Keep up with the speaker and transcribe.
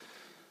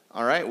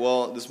All right,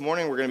 well, this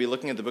morning we're going to be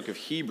looking at the book of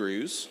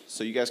Hebrews,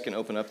 so you guys can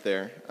open up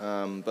there.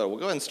 But we'll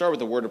go ahead and start with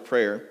the word of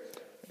prayer,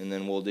 and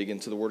then we'll dig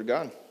into the word of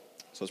God.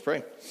 So let's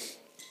pray.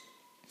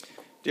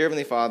 Dear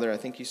Heavenly Father, I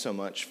thank you so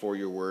much for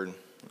your word,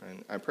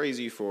 and I praise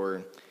you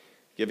for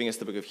giving us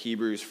the book of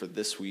Hebrews for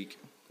this week.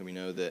 And we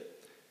know that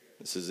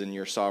this is in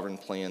your sovereign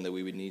plan that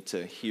we would need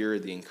to hear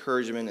the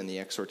encouragement and the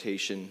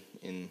exhortation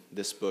in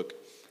this book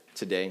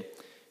today.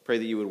 Pray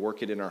that you would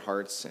work it in our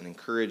hearts and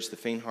encourage the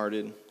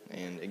faint-hearted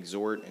and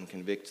exhort and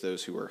convict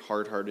those who are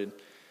hard-hearted,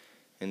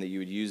 and that you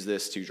would use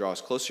this to draw us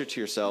closer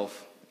to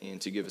yourself and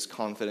to give us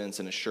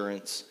confidence and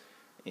assurance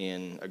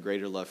and a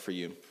greater love for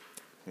you.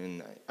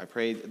 And I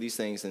pray these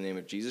things in the name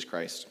of Jesus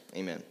Christ.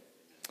 Amen.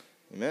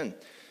 Amen.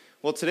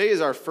 Well, today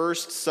is our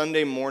first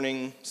Sunday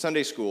morning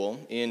Sunday school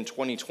in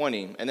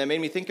 2020, and that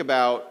made me think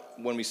about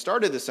when we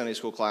started the Sunday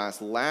school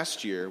class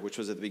last year, which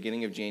was at the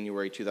beginning of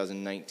January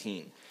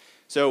 2019.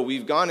 So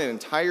we've gone an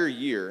entire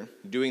year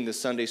doing this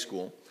Sunday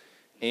school,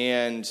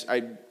 and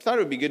I thought it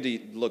would be good to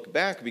look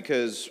back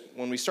because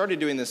when we started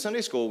doing this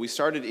Sunday school, we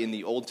started in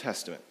the Old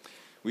Testament.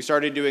 We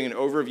started doing an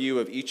overview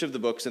of each of the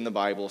books in the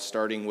Bible,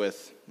 starting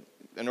with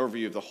an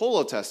overview of the whole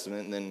Old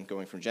Testament, and then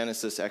going from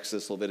Genesis,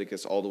 Exodus,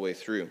 Leviticus, all the way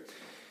through.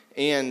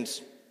 And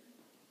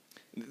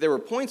there were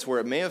points where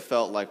it may have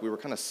felt like we were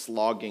kind of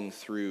slogging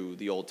through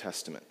the Old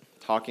Testament,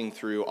 talking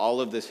through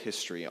all of this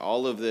history,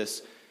 all of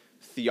this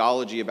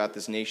theology about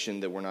this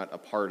nation that we're not a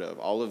part of,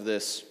 all of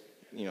this,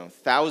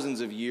 thousands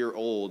of year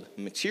old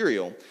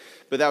material,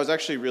 but that was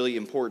actually really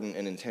important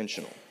and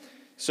intentional.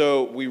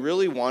 So we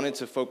really wanted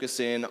to focus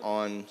in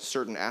on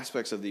certain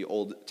aspects of the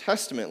Old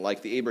Testament,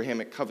 like the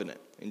Abrahamic covenant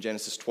in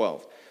Genesis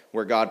 12,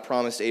 where God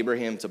promised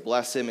Abraham to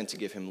bless him and to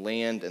give him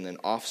land and then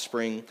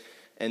offspring,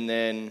 and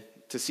then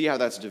to see how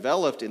that's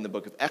developed in the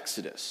book of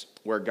Exodus,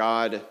 where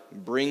God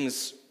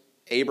brings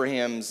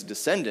Abraham's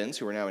descendants,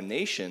 who are now a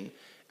nation,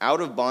 out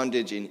of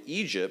bondage in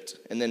Egypt,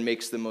 and then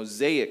makes the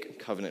Mosaic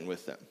covenant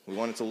with them. We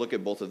wanted to look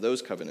at both of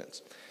those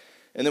covenants.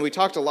 And then we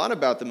talked a lot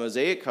about the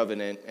Mosaic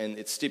covenant and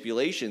its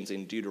stipulations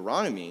in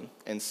Deuteronomy,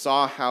 and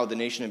saw how the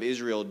nation of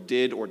Israel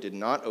did or did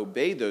not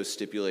obey those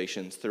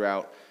stipulations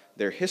throughout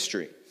their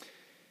history.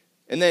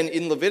 And then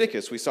in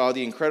Leviticus, we saw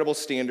the incredible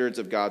standards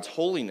of God's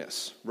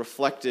holiness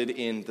reflected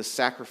in the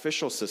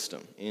sacrificial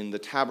system, in the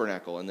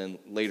tabernacle, and then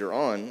later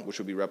on, which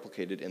would be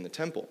replicated in the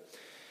temple.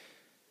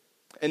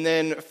 And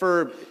then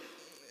for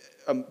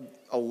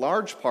a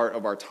large part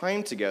of our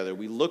time together,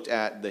 we looked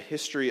at the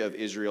history of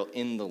Israel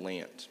in the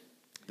land.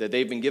 That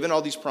they've been given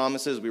all these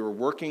promises. We were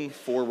working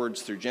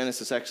forwards through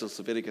Genesis, Exodus,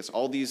 Leviticus,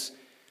 all these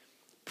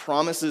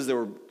promises that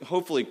were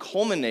hopefully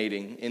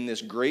culminating in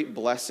this great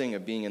blessing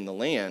of being in the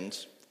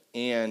land.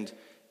 And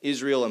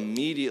Israel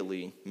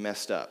immediately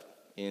messed up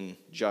in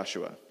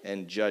Joshua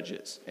and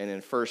Judges and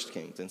in 1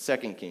 Kings and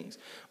 2 Kings.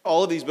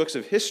 All of these books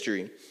of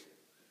history,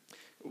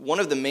 one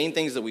of the main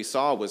things that we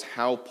saw was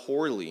how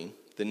poorly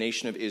the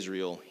nation of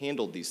Israel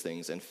handled these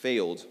things and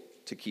failed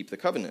to keep the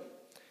covenant.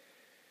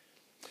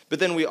 But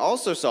then we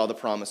also saw the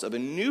promise of a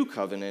new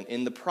covenant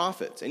in the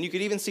prophets. And you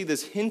could even see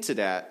this hinted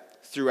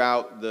at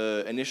throughout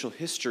the initial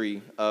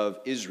history of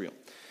Israel.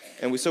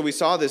 And so we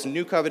saw this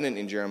new covenant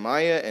in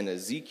Jeremiah and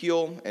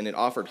Ezekiel, and it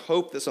offered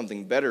hope that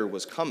something better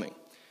was coming.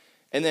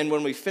 And then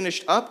when we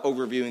finished up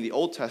overviewing the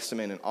Old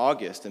Testament in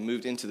August and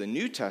moved into the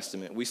New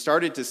Testament, we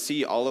started to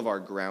see all of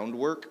our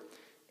groundwork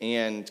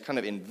and kind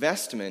of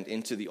investment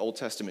into the Old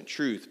Testament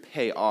truth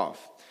pay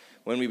off.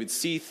 When we would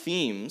see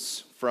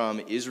themes from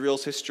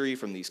Israel's history,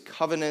 from these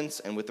covenants,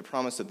 and with the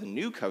promise of the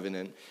new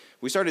covenant,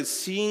 we started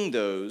seeing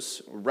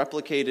those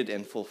replicated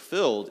and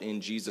fulfilled in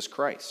Jesus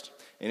Christ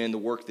and in the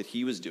work that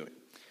he was doing.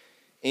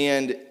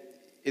 And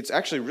it's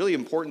actually really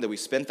important that we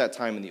spent that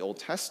time in the Old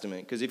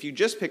Testament, because if you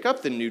just pick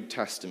up the New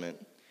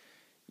Testament,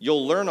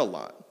 you'll learn a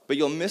lot, but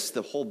you'll miss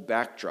the whole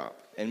backdrop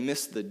and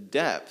miss the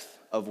depth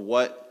of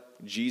what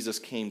Jesus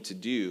came to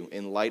do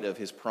in light of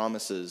his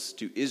promises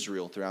to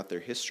Israel throughout their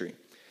history.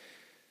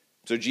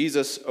 So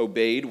Jesus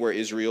obeyed where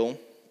Israel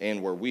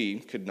and where we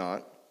could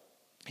not.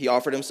 He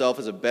offered himself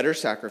as a better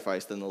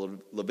sacrifice than the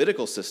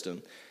Levitical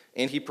system,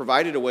 and he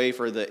provided a way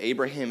for the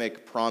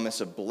Abrahamic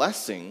promise of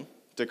blessing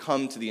to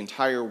come to the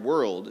entire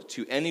world,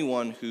 to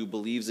anyone who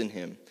believes in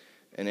him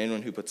and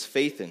anyone who puts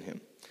faith in him.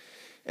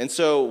 And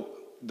so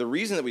the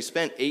reason that we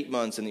spent 8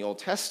 months in the Old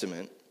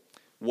Testament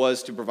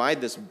was to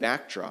provide this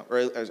backdrop,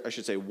 or I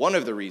should say one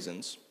of the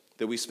reasons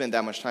that we spent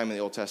that much time in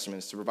the Old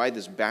Testament is to provide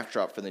this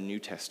backdrop for the New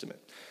Testament.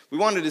 We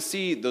wanted to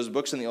see those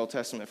books in the Old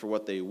Testament for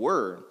what they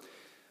were,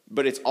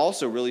 but it's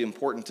also really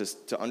important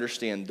to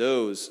understand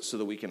those so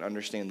that we can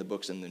understand the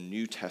books in the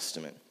New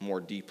Testament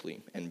more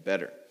deeply and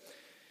better.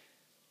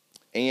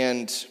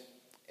 And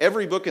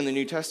every book in the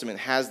New Testament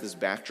has this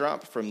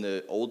backdrop from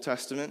the Old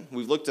Testament.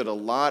 We've looked at a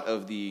lot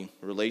of the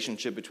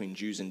relationship between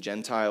Jews and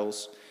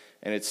Gentiles,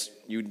 and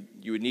you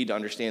would need to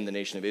understand the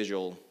nation of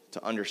Israel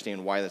to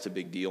understand why that's a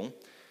big deal.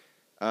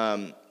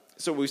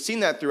 So we've seen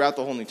that throughout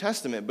the whole New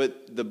Testament,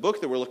 but the book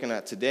that we're looking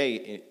at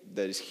today,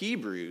 that is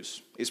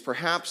Hebrews, is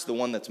perhaps the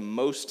one that's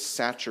most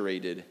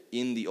saturated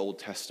in the Old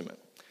Testament.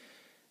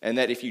 and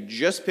that if you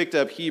just picked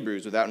up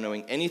Hebrews without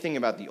knowing anything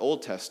about the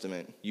Old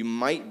Testament, you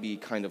might be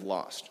kind of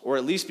lost, or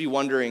at least be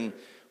wondering,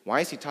 why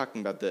is he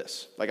talking about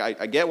this? Like,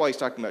 I get why he's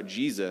talking about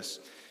Jesus,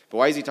 but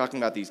why is he talking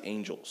about these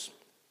angels,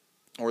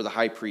 or the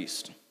high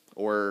priest,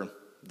 or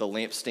the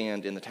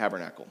lampstand in the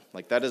tabernacle?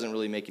 Like, that doesn't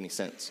really make any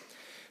sense.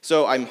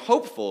 So I'm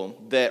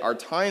hopeful that our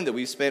time that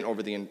we've spent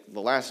over the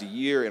last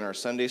year in our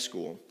Sunday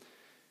school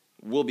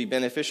will be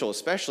beneficial,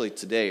 especially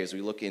today as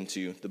we look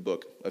into the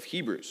book of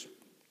Hebrews.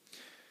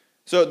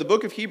 So the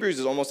book of Hebrews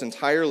is almost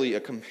entirely a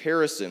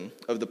comparison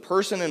of the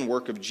person and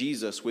work of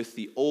Jesus with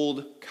the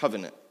Old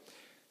Covenant.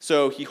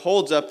 So he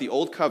holds up the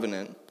Old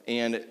Covenant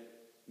and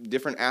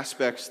different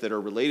aspects that are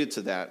related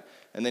to that,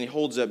 and then he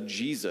holds up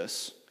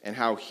Jesus and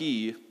how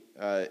he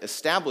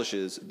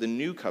establishes the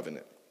New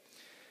Covenant.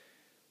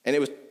 And it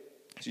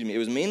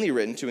was mainly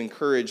written to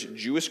encourage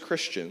Jewish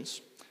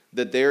Christians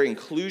that their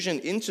inclusion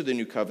into the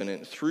New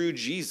Covenant through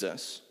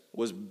Jesus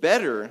was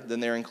better than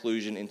their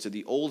inclusion into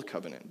the Old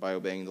Covenant by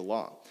obeying the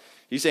law.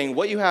 He's saying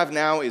what you have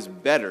now is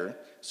better,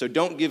 so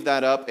don't give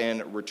that up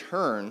and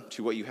return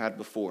to what you had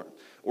before.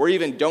 Or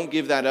even don't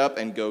give that up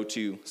and go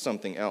to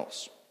something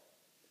else.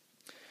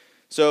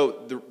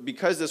 So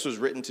because this was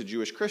written to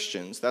Jewish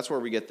Christians, that's where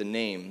we get the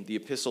name, the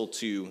epistle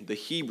to the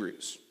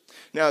Hebrews.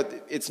 Now,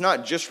 it's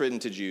not just written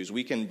to Jews.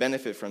 We can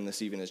benefit from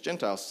this even as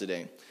Gentiles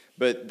today.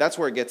 But that's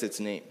where it gets its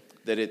name,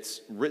 that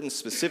it's written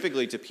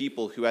specifically to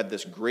people who had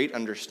this great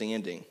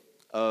understanding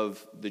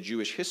of the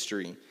Jewish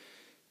history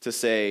to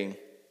say,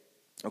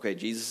 okay,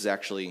 Jesus is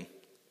actually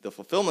the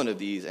fulfillment of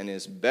these and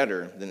is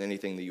better than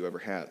anything that you ever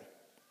had.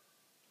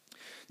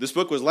 This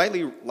book was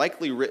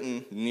likely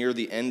written near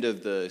the end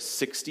of the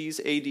 60s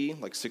AD,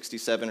 like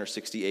 67 or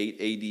 68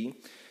 AD.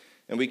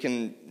 And we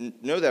can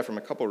know that from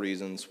a couple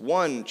reasons.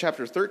 One,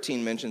 chapter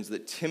 13 mentions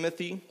that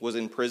Timothy was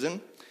in prison,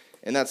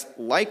 and that's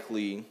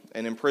likely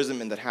an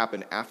imprisonment that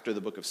happened after the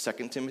book of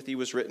 2 Timothy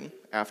was written,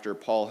 after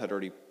Paul had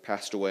already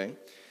passed away.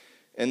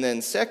 And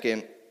then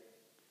second,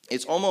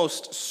 it's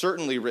almost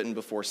certainly written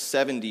before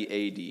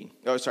 70 AD.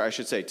 Oh, sorry, I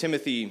should say 2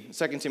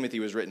 Timothy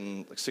was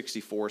written like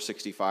 64,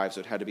 65,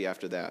 so it had to be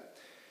after that.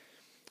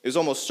 It was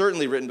almost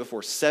certainly written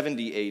before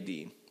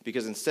 70 AD,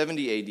 because in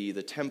 70 AD,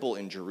 the temple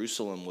in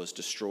Jerusalem was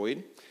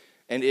destroyed.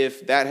 And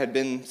if that had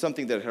been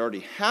something that had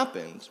already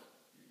happened,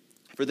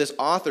 for this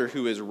author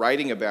who is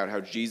writing about how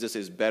Jesus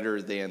is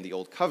better than the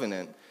Old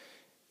Covenant,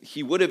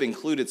 he would have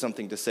included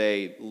something to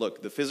say,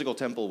 look, the physical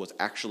temple was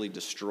actually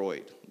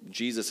destroyed.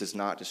 Jesus is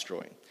not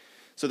destroyed.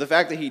 So the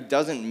fact that he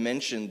doesn't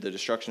mention the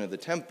destruction of the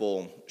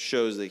temple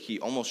shows that he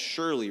almost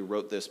surely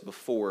wrote this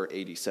before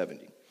AD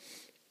 70.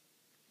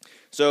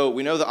 So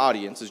we know the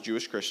audience is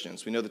Jewish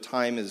Christians. We know the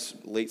time is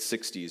late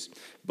 60s.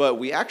 But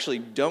we actually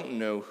don't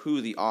know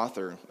who the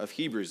author of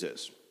Hebrews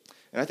is.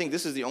 And I think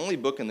this is the only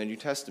book in the New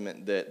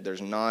Testament that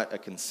there's not a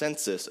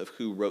consensus of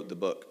who wrote the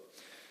book.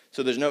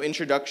 So there's no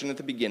introduction at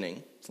the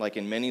beginning, like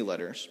in many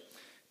letters.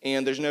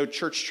 And there's no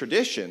church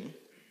tradition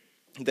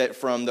that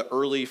from the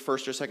early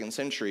 1st or 2nd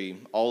century,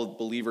 all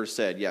believers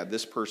said, yeah,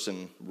 this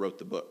person wrote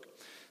the book.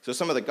 So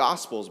some of the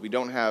Gospels, we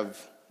don't have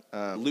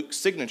Luke's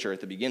signature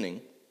at the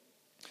beginning,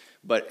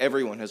 but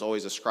everyone has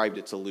always ascribed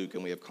it to Luke,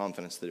 and we have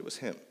confidence that it was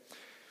him.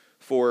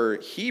 For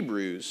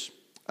Hebrews,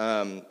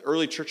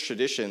 early church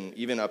tradition,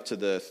 even up to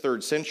the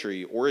 3rd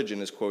century,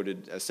 Origen is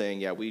quoted as saying,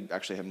 yeah, we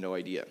actually have no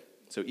idea.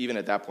 So even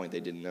at that point, they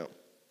didn't know.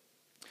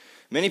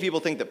 Many people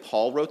think that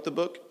Paul wrote the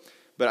book,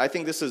 but I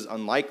think this is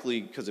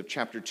unlikely because of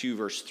chapter 2,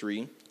 verse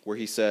 3, where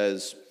he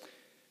says,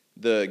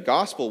 the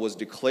gospel was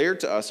declared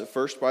to us at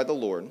first by the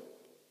Lord,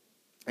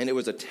 and it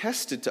was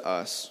attested to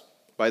us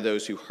by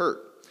those who heard.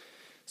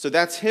 So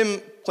that's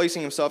him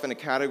placing himself in a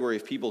category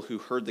of people who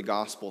heard the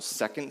gospel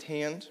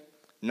secondhand,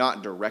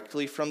 not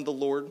directly from the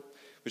Lord,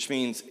 which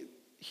means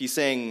he's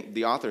saying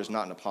the author is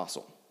not an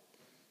apostle.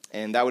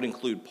 And that would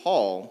include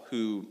Paul,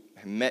 who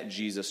met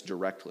Jesus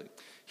directly.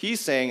 He's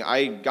saying,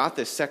 I got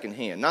this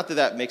secondhand. Not that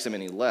that makes him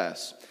any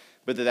less,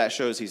 but that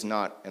shows he's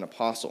not an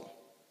apostle.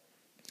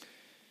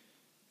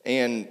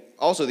 And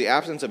also the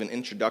absence of an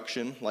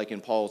introduction, like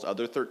in Paul's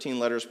other 13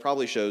 letters,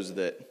 probably shows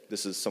that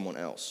this is someone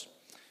else.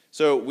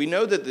 So we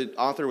know that the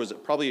author was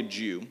probably a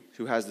Jew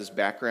who has this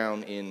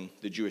background in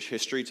the Jewish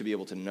history to be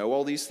able to know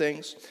all these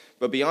things.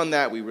 But beyond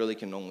that, we really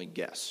can only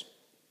guess.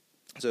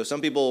 So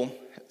some people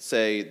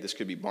say this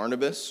could be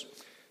Barnabas,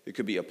 it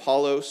could be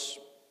Apollos,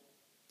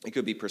 it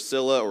could be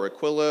Priscilla or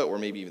Aquila, or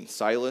maybe even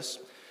Silas.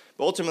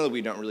 But ultimately,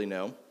 we don't really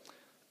know.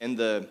 And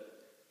the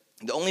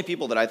only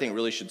people that I think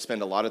really should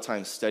spend a lot of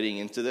time studying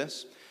into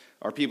this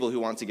are people who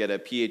want to get a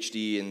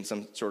PhD in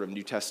some sort of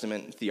New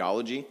Testament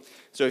theology.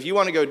 So if you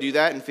want to go do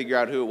that and figure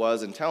out who it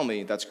was and tell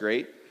me, that's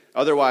great.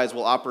 Otherwise,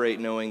 we'll operate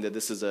knowing that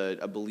this is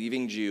a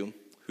believing Jew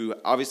who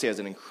obviously has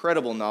an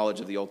incredible knowledge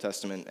of the Old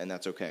Testament, and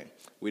that's okay.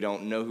 We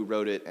don't know who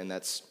wrote it, and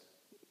that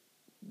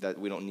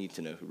we don't need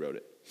to know who wrote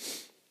it.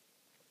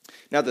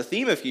 Now, the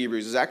theme of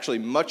Hebrews is actually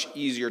much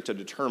easier to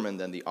determine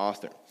than the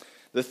author.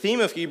 The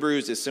theme of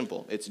Hebrews is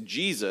simple. It's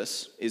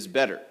Jesus is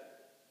better.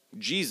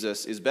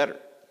 Jesus is better.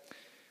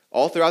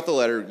 All throughout the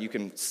letter, you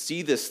can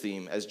see this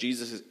theme as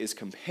Jesus is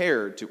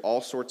compared to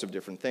all sorts of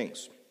different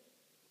things.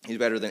 He's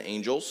better than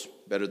angels,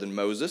 better than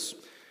Moses,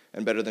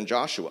 and better than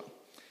Joshua.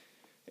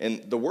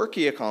 And the work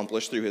he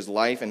accomplished through his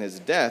life and his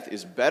death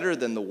is better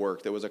than the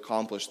work that was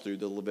accomplished through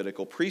the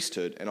Levitical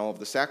priesthood and all of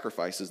the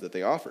sacrifices that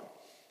they offered.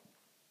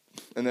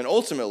 And then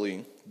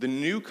ultimately, the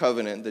new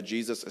covenant that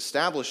Jesus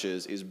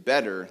establishes is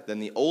better than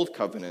the old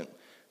covenant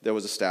that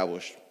was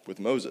established with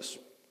Moses.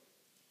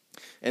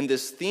 And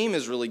this theme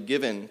is really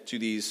given to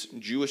these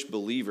Jewish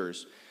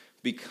believers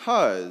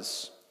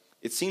because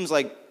it seems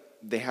like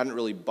they hadn't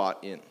really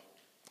bought in,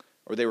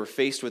 or they were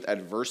faced with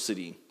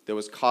adversity that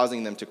was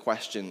causing them to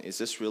question, is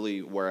this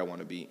really where I want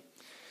to be?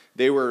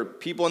 They were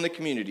people in the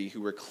community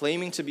who were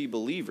claiming to be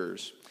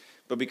believers,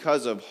 but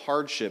because of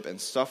hardship and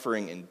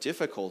suffering and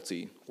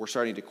difficulty, we're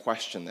starting to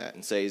question that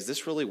and say, is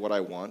this really what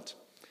I want?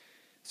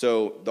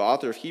 So the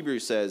author of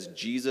Hebrews says,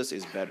 Jesus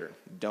is better.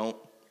 Don't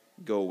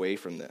go away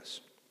from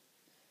this.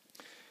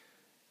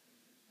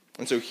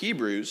 And so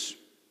Hebrews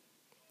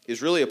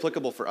is really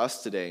applicable for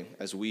us today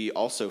as we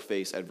also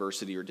face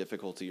adversity or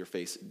difficulty or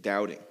face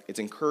doubting. It's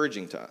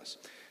encouraging to us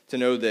to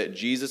know that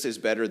Jesus is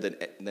better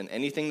than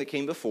anything that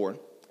came before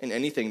and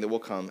anything that will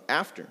come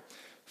after.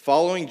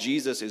 Following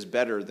Jesus is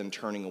better than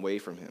turning away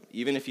from him,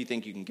 even if you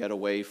think you can get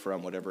away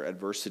from whatever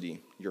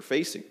adversity you're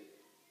facing.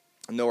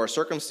 And though our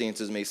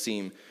circumstances may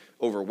seem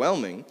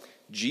overwhelming,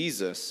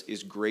 Jesus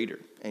is greater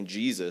and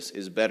Jesus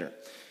is better.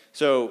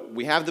 So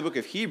we have the book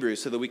of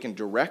Hebrews so that we can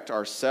direct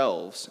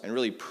ourselves and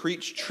really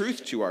preach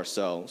truth to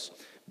ourselves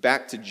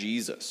back to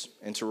Jesus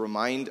and to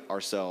remind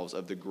ourselves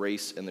of the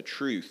grace and the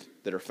truth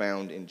that are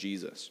found in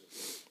Jesus.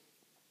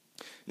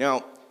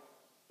 Now,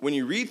 when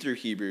you read through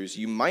Hebrews,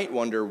 you might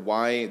wonder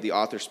why the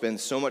author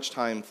spends so much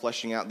time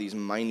fleshing out these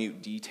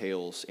minute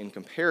details in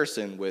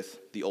comparison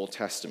with the Old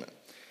Testament.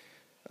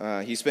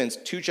 He spends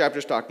 2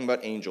 chapters talking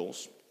about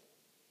angels.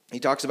 He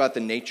talks about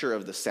the nature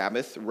of the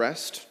Sabbath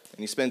rest, and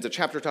he spends a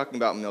chapter talking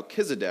about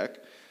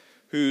Melchizedek,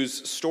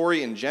 whose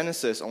story in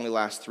Genesis only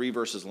lasts 3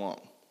 verses long.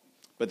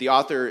 But the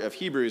author of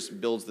Hebrews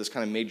builds this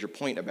kind of major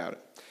point about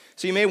it.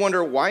 So you may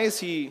wonder, why is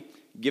he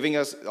giving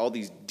us all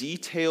these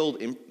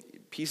detailed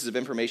pieces of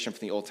information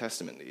from the Old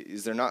Testament?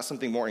 Is there not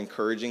something more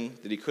encouraging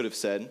that he could have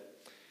said?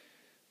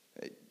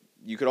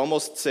 You could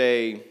almost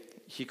say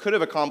he could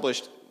have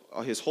accomplished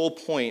his whole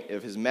point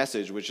of his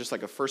message was just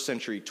like a first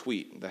century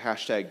tweet, the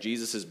hashtag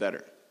Jesus is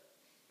better,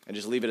 and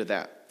just leave it at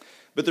that.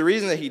 But the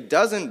reason that he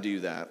doesn't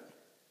do that,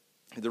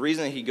 the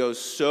reason that he goes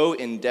so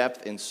in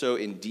depth and so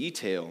in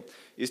detail,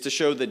 is to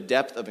show the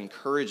depth of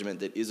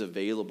encouragement that is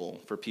available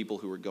for people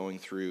who are going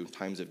through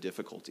times of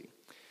difficulty.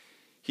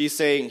 He's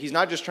saying he's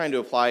not just trying to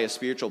apply a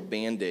spiritual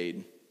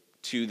band-aid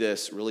to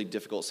this really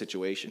difficult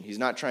situation. He's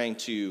not trying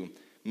to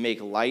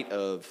make light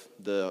of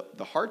the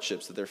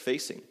hardships that they're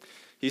facing.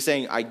 He's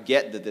saying, I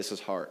get that this is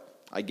hard.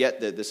 I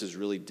get that this is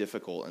really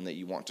difficult and that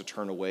you want to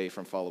turn away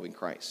from following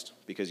Christ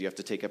because you have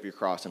to take up your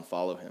cross and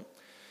follow him.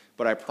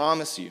 But I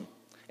promise you,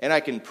 and I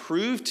can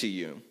prove to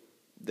you,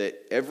 that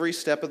every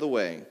step of the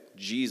way,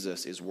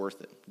 Jesus is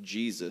worth it.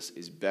 Jesus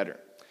is better.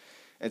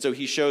 And so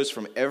he shows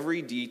from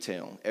every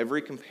detail,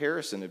 every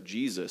comparison of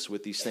Jesus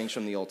with these things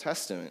from the Old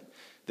Testament,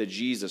 that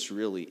Jesus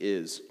really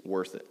is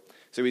worth it.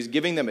 So he's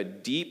giving them a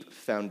deep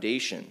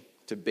foundation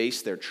to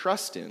base their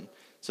trust in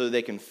so that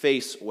they can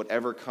face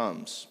whatever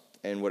comes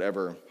and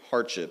whatever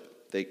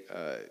hardship they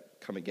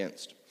come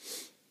against.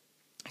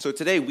 So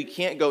today we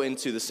can't go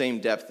into the same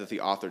depth that the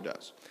author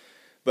does.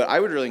 But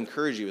I would really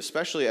encourage you,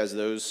 especially as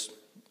those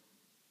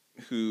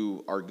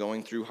who are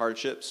going through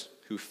hardships,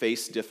 who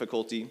face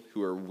difficulty,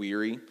 who are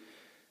weary,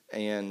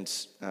 and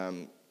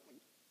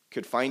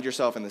could find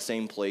yourself in the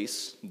same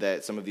place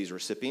that some of these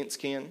recipients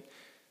can,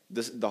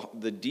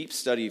 the deep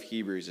study of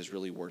Hebrews is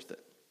really worth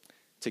it.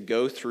 To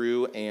go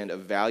through and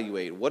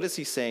evaluate, what is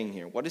he saying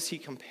here? What is he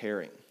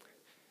comparing?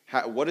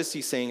 What is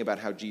he saying about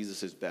how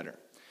Jesus is better?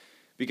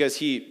 Because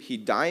he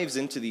dives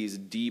into these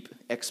deep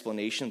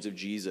explanations of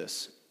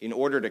Jesus in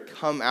order to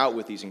come out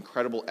with these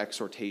incredible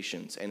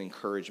exhortations and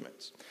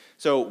encouragements.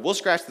 So we'll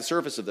scratch the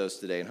surface of those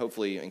today and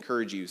hopefully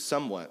encourage you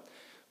somewhat.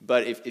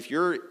 But if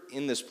you're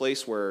in this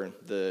place where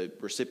the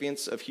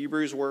recipients of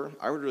Hebrews were,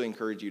 I would really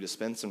encourage you to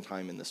spend some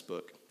time in this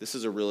book. This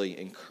is a really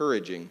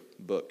encouraging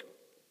book.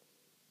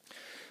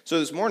 So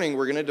this morning,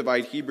 we're going to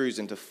divide Hebrews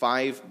into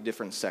 5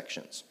 different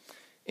sections.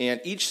 And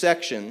each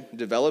section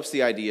develops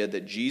the idea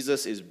that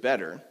Jesus is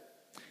better,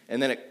 and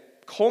then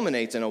it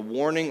culminates in a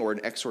warning or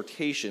an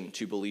exhortation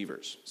to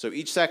believers. So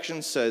each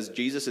section says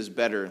Jesus is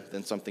better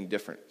than something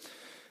different.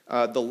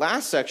 The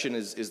last section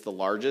is the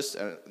largest.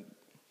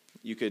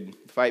 You could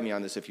fight me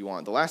on this if you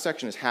want. The last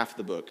section is half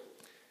the book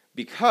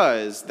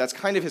because that's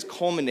kind of his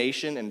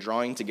culmination and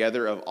drawing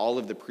together of all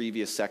of the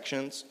previous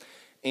sections.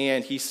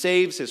 And he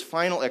saves his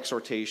final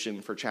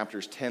exhortation for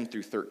chapters 10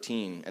 through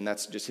 13, and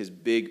that's just his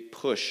big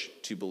push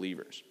to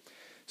believers.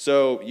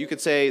 So you could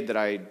say that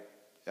I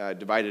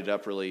divided it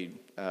up really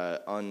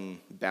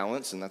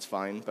unbalanced, and that's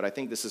fine, but I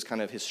think this is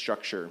kind of his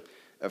structure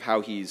of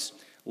how he's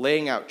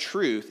laying out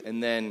truth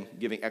and then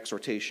giving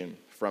exhortation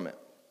from it.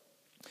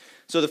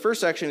 So the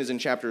first section is in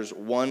chapters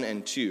 1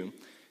 and 2,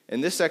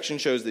 and this section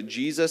shows that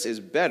Jesus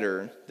is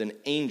better than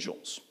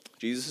angels.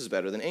 Jesus is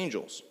better than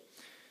angels.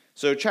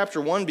 So chapter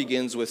 1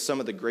 begins with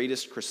some of the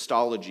greatest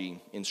Christology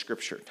in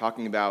Scripture,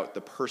 talking about the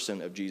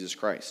person of Jesus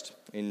Christ.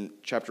 In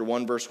chapter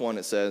 1, verse 1,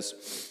 it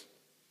says,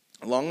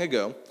 "Long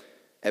ago,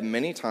 at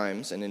many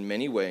times and in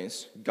many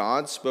ways,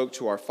 God spoke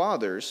to our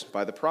fathers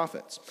by the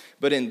prophets.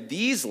 But in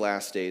these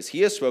last days,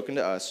 he has spoken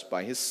to us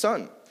by his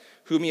Son,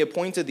 whom he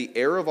appointed the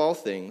heir of all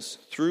things,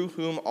 through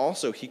whom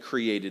also he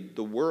created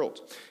the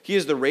world. He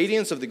is the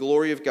radiance of the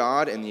glory of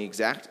God and the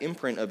exact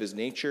imprint of his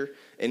nature,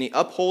 and he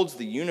upholds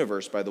the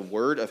universe by the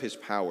word of his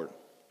power.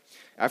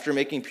 After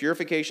making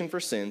purification for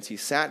sins, he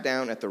sat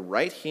down at the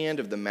right hand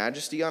of the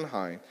Majesty on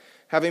high,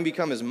 having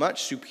become as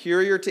much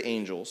superior to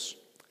angels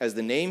as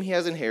the name he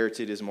has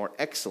inherited is more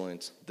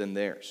excellent than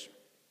theirs."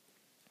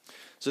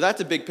 So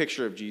that's a big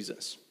picture of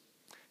Jesus.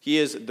 He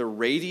is the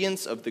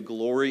radiance of the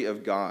glory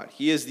of God.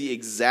 He is the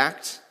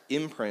exact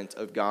imprint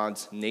of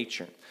God's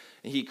nature.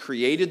 He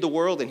created the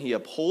world and he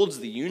upholds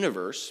the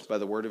universe by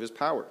the word of his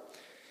power.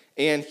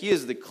 And he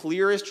is the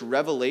clearest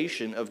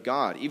revelation of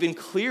God, even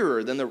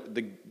clearer than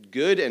the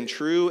good and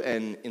true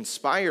and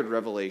inspired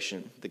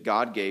revelation that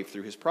God gave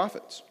through his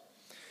prophets.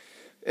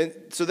 And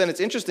so then it's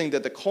interesting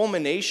that the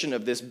culmination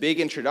of this big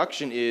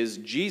introduction is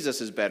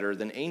Jesus is better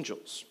than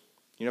angels.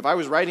 You know, if I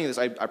was writing this,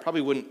 I probably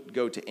wouldn't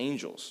go to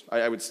angels.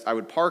 I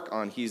would park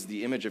on he's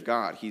the image of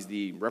God, he's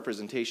the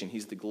representation,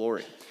 he's the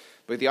glory.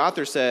 But the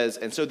author says,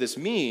 and so this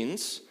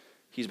means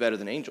he's better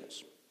than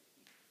angels.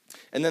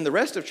 And then the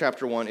rest of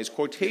chapter 1 is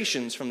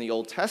quotations from the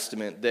Old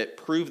Testament that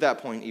prove that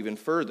point even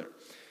further.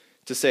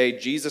 To say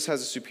Jesus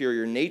has a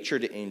superior nature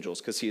to angels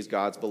because he is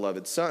God's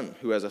beloved Son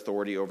who has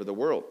authority over the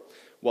world,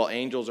 while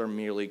angels are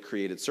merely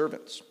created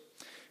servants.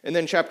 And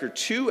then chapter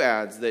 2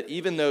 adds that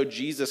even though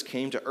Jesus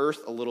came to earth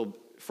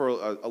for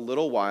a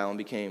little while and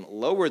became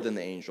lower than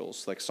the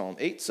angels, like Psalm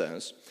 8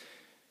 says,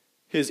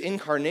 his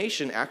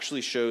incarnation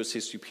actually shows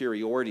his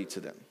superiority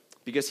to them,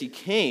 because he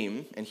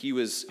came and he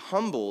was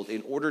humbled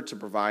in order to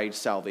provide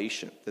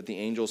salvation that the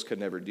angels could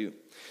never do.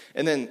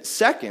 And then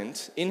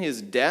second, in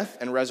his death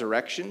and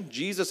resurrection,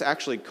 Jesus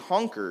actually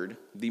conquered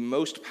the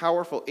most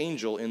powerful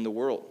angel in the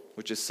world,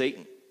 which is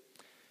Satan.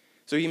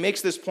 So he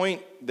makes this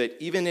point that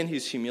even in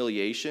his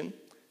humiliation,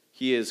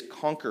 he is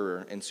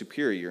conqueror and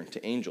superior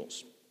to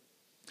angels.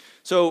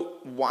 So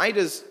why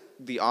does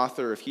the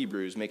author of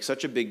Hebrews make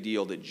such a big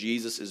deal that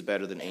Jesus is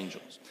better than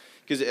angels?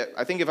 Because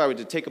I think if I were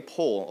to take a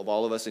poll of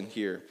all of us in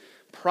here,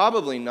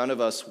 probably none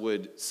of us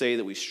would say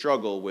that we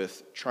struggle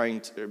with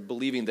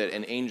believing that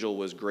an angel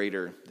was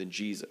greater than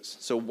Jesus.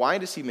 So why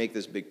does he make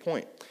this big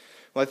point?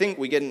 Well, I think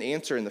we get an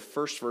answer in the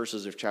first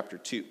verses of chapter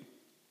 2.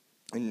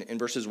 In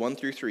verses 1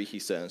 through 3, he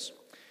says,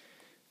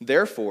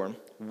 "Therefore,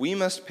 we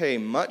must pay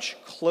much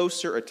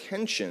closer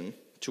attention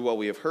to what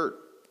we have heard,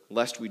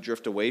 lest we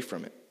drift away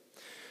from it.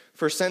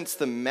 For since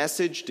the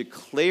message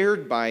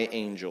declared by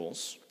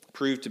angels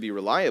proved to be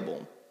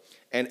reliable,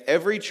 and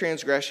every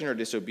transgression or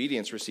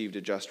disobedience received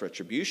a just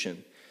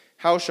retribution,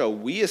 how shall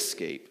we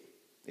escape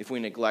if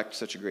we neglect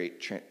such a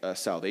great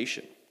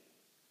salvation?"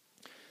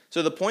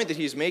 So the point that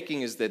he's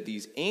making is that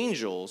these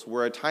angels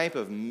were a type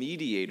of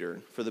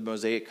mediator for the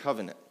Mosaic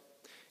covenant.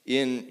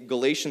 In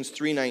Galatians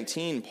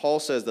 3:19, Paul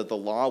says that the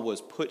law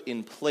was put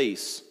in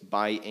place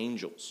by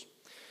angels.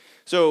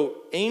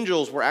 So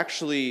angels were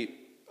actually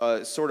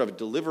a sort of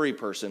delivery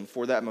person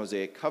for that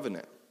Mosaic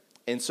covenant.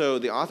 And so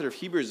the author of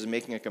Hebrews is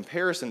making a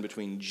comparison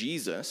between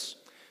Jesus,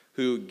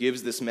 who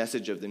gives this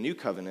message of the new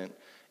covenant,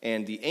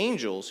 and the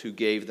angels who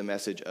gave the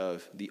message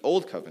of the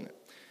old covenant.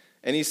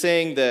 And he's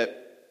saying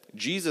that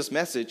Jesus'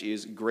 message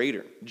is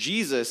greater.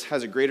 Jesus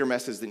has a greater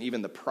message than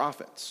even the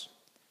prophets,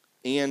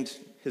 and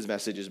his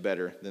message is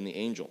better than the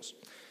angels.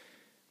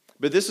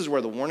 But this is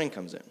where the warning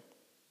comes in.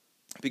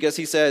 Because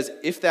he says,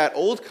 if that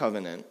old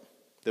covenant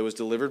that was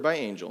delivered by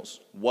angels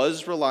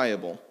was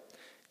reliable,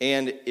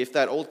 and if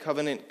that old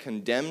covenant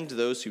condemned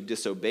those who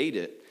disobeyed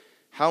it,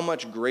 how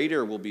much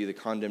greater will be the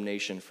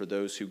condemnation for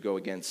those who go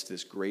against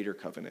this greater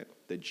covenant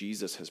that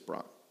Jesus has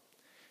brought?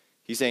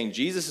 He's saying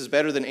Jesus is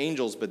better than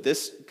angels, but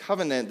this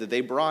covenant that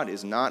they brought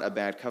is not a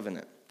bad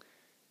covenant.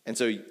 And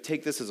so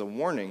take this as a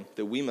warning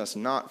that we must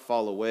not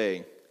fall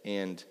away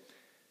and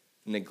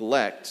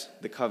neglect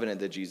the covenant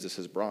that Jesus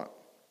has brought.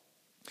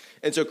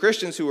 And so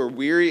Christians who are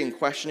weary and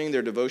questioning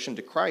their devotion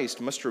to Christ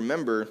must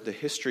remember the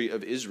history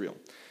of Israel.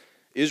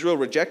 Israel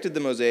rejected the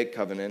Mosaic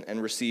covenant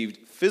and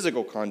received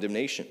physical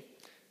condemnation.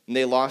 And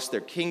they lost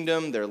their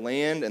kingdom, their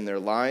land, and their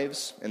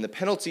lives. And the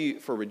penalty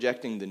for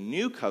rejecting the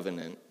new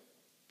covenant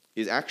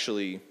is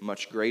actually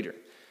much greater,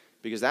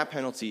 because that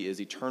penalty is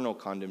eternal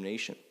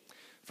condemnation.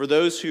 For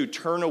those who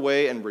turn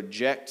away and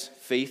reject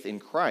faith in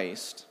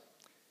Christ,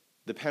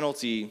 the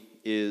penalty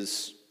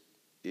is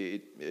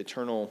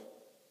eternal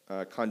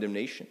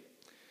condemnation.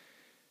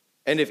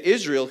 And if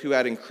Israel, who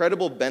had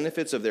incredible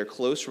benefits of their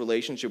close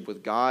relationship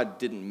with God,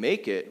 didn't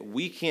make it,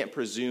 we can't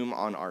presume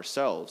on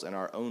ourselves and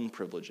our own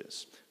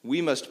privileges.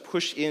 We must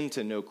push in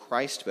to know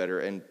Christ better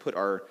and put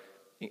our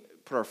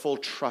full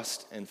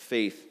trust and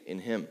faith in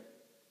him.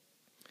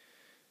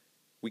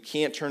 We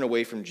can't turn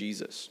away from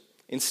Jesus.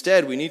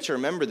 Instead, we need to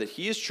remember that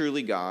he is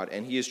truly God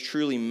and he is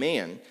truly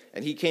man,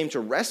 and he came to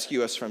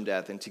rescue us from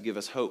death and to give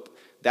us hope.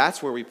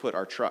 That's where we put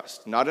our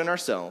trust, not in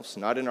ourselves,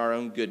 not in our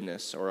own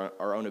goodness or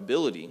our own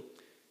ability,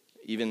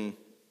 even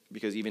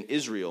because even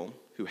Israel,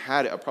 who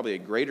had probably a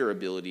greater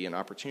ability and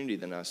opportunity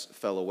than us,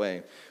 fell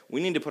away.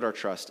 We need to put our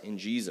trust in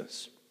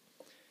Jesus.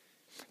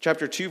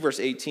 Chapter 2, verse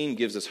 18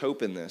 gives us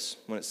hope in this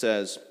when it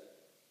says,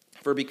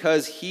 "For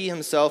because he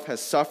himself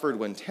has suffered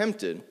when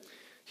tempted,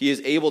 he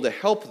is able to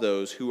help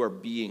those who are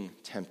being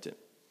tempted."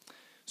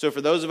 So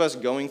for those of us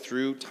going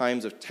through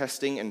times of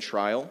testing and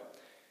trial,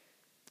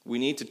 we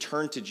need to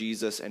turn to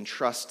Jesus and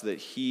trust that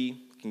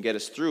he can get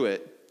us through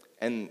it.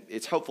 And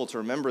it's helpful to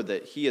remember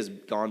that he has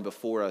gone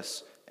before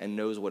us and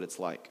knows what it's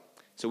like.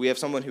 So we have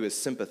someone who is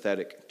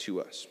sympathetic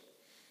to us.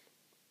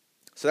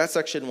 So that's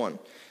section 1.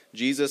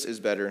 Jesus is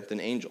better than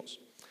angels.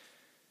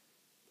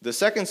 The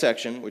second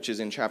section, which is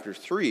in chapter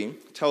 3,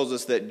 tells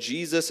us that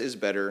Jesus is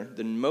better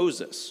than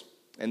Moses.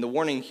 And the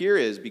warning here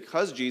is,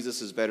 because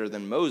Jesus is better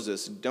than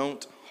Moses,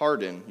 don't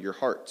harden your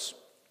hearts.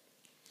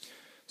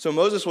 So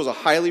Moses was a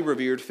highly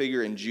revered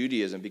figure in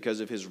Judaism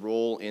because of his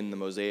role in the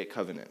Mosaic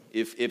covenant.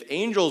 If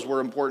angels were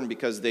important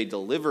because they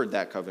delivered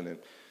that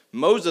covenant,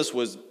 Moses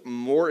was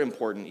more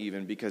important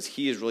even because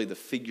he is really the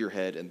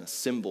figurehead and the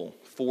symbol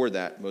for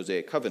that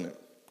Mosaic covenant.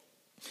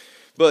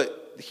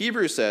 But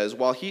Hebrews says,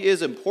 while he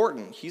is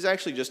important, he's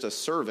actually just a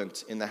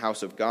servant in the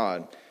house of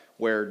God,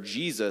 where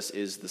Jesus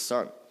is the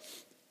Son.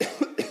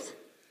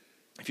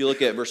 If you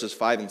look at verses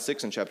 5 and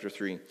 6 in chapter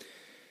 3,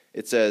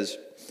 it says,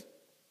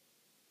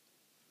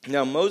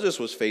 "Now Moses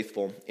was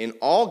faithful in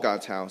all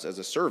God's house as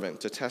a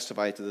servant to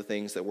testify to the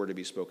things that were to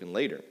be spoken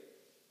later.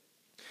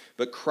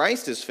 But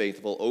Christ is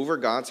faithful over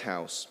God's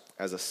house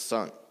as a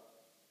son."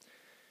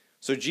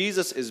 So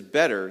Jesus is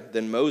better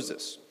than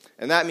Moses.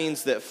 And that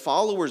means that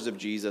followers of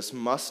Jesus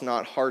must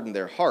not harden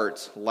their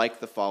hearts like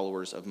the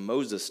followers of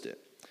Moses did.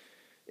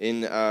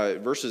 In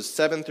verses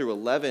 7 through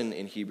 11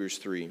 in Hebrews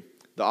 3,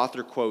 the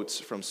author quotes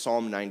from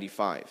Psalm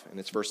 95, and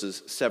it's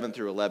verses 7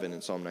 through 11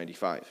 in Psalm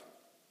 95.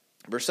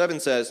 Verse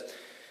 7 says,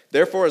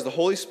 "Therefore, as the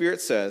Holy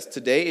Spirit says,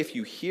 today if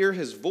you hear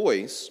his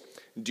voice,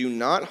 do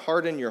not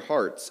harden your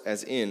hearts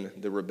as in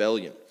the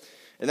rebellion."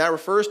 And that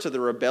refers to the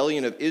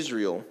rebellion of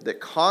Israel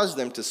that caused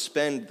them to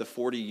spend the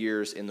 40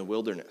 years in the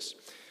wilderness.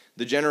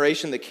 The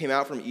generation that came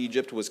out from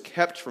Egypt was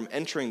kept from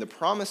entering the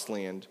promised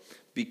land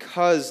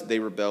because they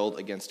rebelled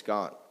against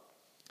God.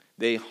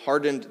 They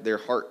hardened their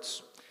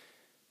hearts.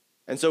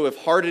 And so if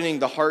hardening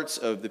the hearts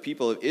of the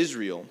people of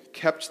Israel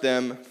kept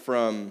them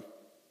from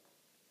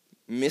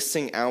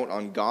missing out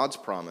on God's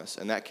promise,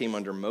 and that came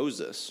under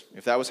Moses,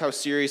 if that was how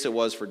serious it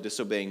was for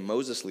disobeying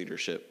Moses'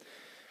 leadership,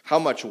 how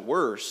much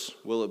worse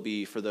will it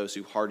be for those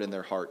who harden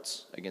their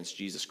hearts against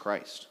Jesus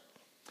Christ?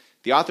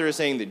 The author is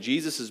saying that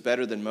Jesus is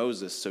better than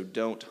Moses, so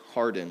don't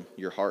harden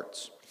your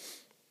hearts.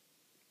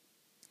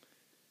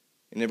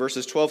 And in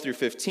verses 12 through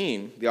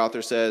 15, the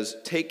author says,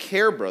 "Take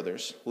care,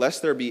 brothers,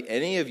 lest there be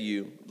in any of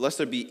you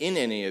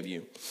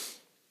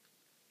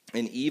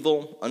an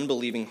evil,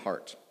 unbelieving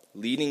heart,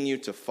 leading you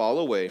to fall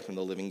away from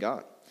the living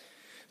God.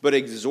 But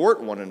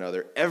exhort one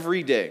another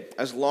every day,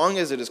 as long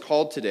as it is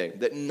called today,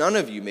 that none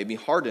of you may be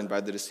hardened by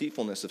the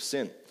deceitfulness of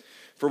sin.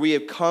 For we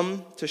have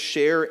come to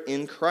share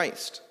in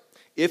Christ,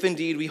 if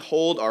indeed we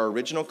hold our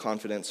original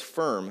confidence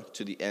firm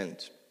to the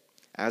end.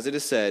 As it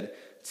is said,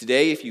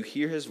 today if you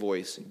hear his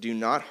voice, do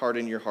not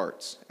harden your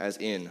hearts, as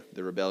in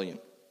the rebellion."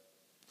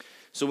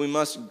 So we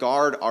must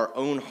guard our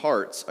own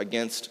hearts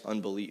against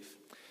unbelief.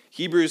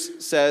 Hebrews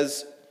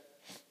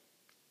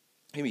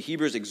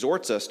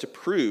exhorts us to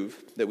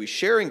prove that we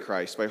share in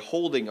Christ by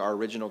holding our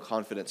original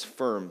confidence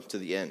firm to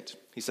the end.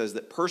 He says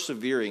that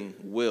persevering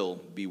will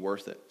be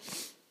worth it.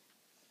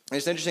 And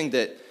it's interesting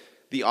that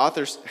the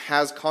author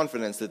has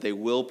confidence that they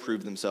will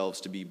prove themselves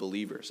to be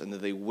believers and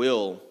that they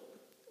will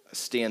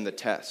stand the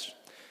test.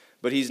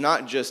 But he's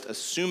not just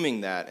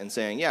assuming that and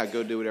saying, yeah,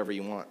 go do whatever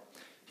you want.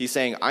 He's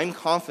saying, I'm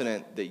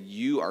confident that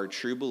you are a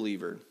true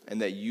believer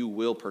and that you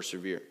will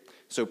persevere.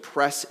 So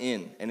press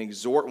in and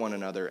exhort one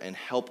another and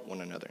help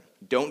one another.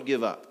 Don't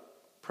give up.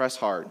 Press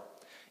hard.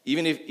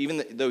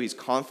 Even though he's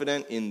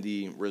confident in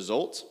the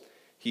results,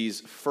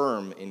 he's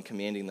firm in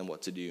commanding them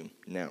what to do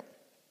now.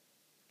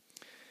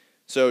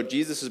 So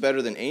Jesus is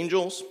better than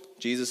angels.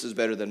 Jesus is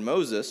better than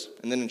Moses.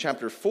 And then in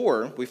chapter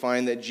 4, we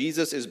find that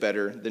Jesus is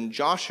better than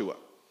Joshua.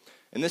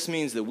 And this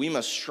means that we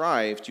must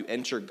strive to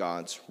enter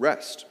God's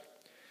rest.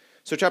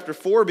 So chapter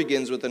 4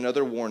 begins with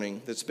another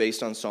warning that's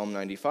based on Psalm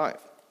 95.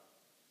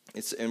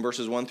 It's in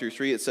verses 1 through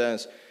 3, it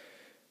says,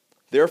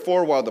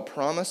 "Therefore, while the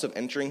promise of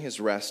entering his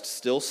rest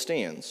still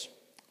stands,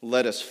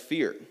 let us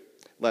fear,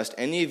 lest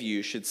any of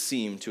you should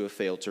seem to have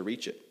failed to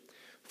reach it.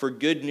 For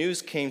good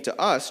news came to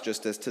us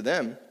just as to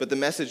them, but the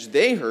message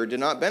they heard did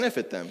not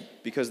benefit them,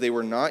 because they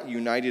were not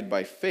united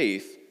by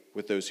faith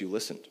with those who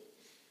listened.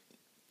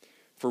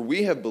 For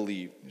we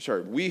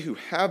who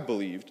have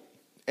believed,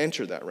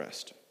 enter that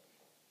rest.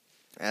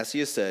 As he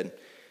has said,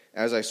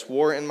 as I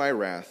swore in my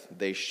wrath,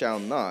 they shall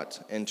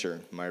not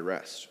enter my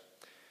rest."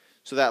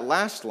 So that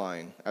last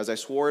line, as I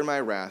swore in my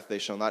wrath, they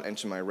shall not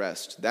enter my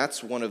rest,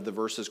 that's one of the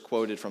verses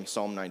quoted from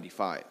Psalm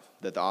 95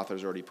 that the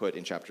author's already put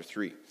in chapter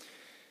 3.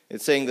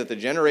 It's saying that the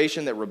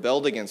generation that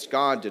rebelled against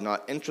God did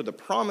not enter the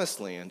promised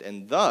land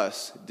and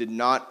thus did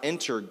not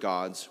enter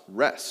God's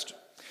rest.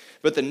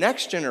 But the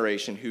next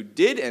generation who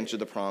did enter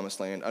the promised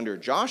land under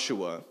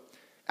Joshua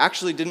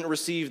actually didn't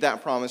receive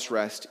that promised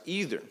rest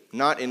either,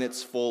 not in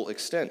its full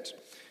extent.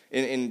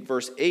 In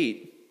verse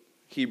 8,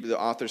 the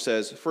author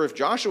says, "For if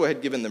Joshua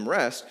had given them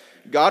rest,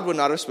 God would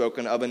not have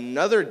spoken of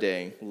another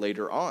day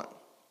later on."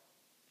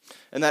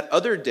 And that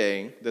other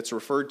day that's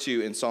referred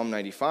to in Psalm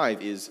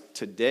 95 is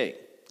today.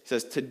 It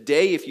says,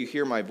 "Today, if you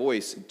hear my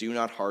voice, do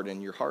not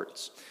harden your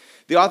hearts."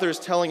 The author is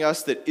telling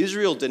us that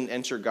Israel didn't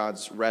enter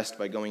God's rest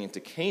by going into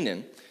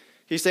Canaan.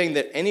 He's saying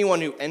that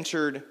anyone who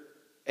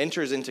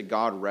enters into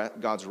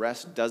God's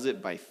rest does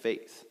it by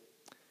faith.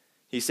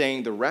 He's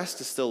saying the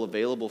rest is still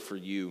available for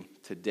you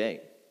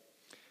today.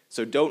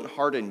 So don't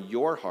harden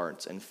your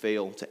hearts and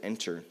fail to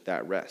enter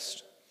that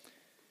rest.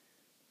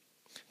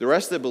 The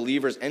rest that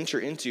believers enter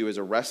into is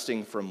a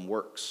resting from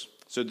works.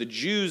 So the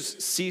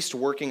Jews ceased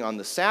working on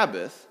the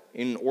Sabbath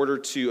in order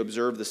to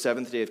observe the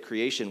seventh day of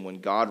creation when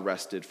God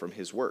rested from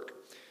his work.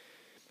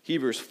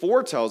 Hebrews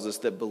 4 tells us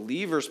that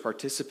believers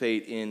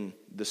participate in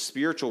the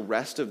spiritual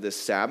rest of this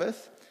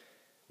Sabbath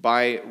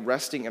by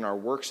resting in our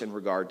works in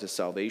regard to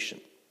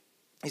salvation.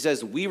 He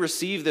says, we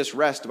receive this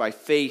rest by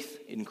faith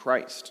in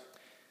Christ,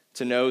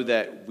 to know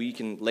that we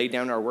can lay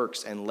down our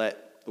works and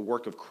let the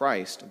work of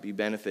Christ be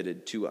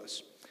benefited to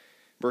us.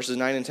 Verses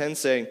 9 and 10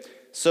 say,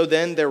 "So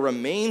then there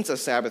remains a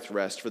Sabbath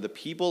rest for the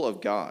people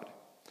of God.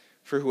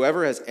 For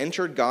whoever has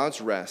entered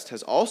God's rest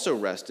has also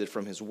rested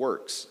from his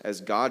works,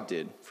 as God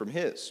did from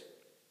his."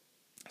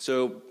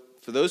 So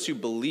for those who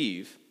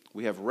believe,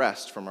 we have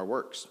rest from our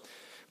works.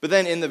 But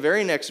then in the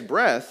very next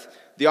breath,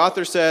 the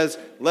author says,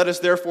 "Let us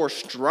therefore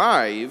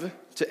strive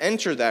to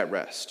enter that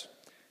rest,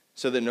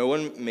 so that no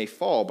one may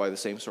fall by the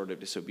same sort of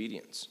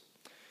disobedience."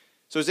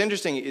 So it's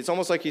interesting. It's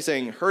almost like he's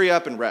saying, hurry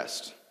up and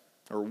rest,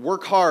 or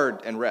work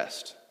hard and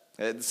rest.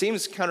 It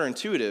seems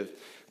counterintuitive,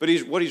 but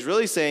what he's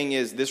really saying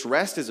is this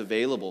rest is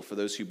available for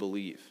those who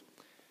believe.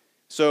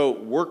 So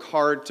work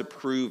hard to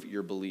prove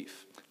your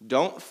belief.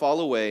 Don't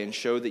fall away and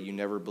show that you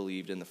never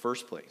believed in the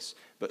first place,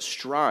 but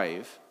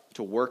strive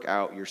to work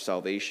out your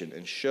salvation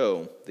and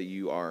show that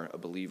you are a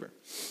believer.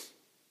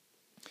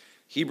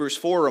 Hebrews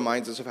 4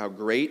 reminds us of how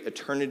great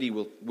eternity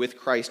with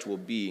Christ will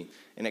be,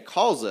 and it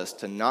calls us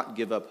to not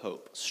give up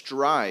hope.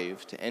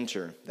 Strive to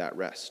enter that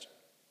rest.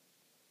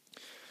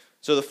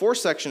 So the fourth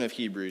section of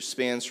Hebrews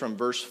spans from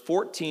verse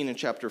 14 in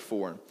chapter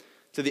 4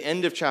 to the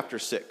end of chapter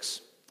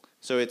 6.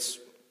 So it's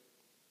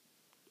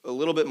a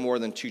little bit more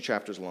than 2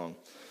 chapters long.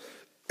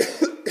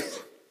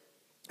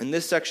 And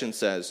this section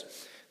says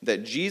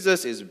that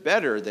Jesus is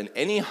better than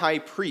any high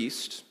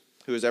priest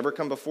who has ever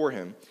come before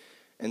him,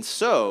 and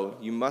so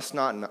you must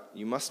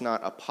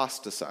not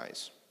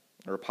apostatize,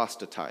 or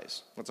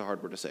apostatize. That's a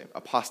hard word to say.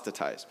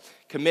 Apostatize.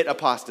 Commit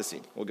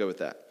apostasy. We'll go with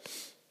that.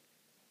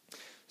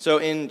 So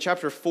in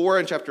chapter 4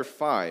 and chapter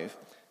 5,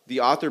 the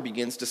author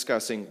begins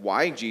discussing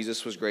why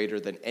Jesus was greater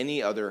than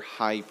any other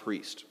high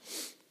priest.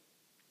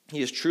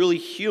 He is truly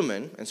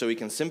human, and so he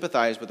can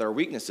sympathize with our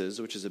weaknesses,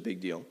 which is a big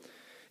deal.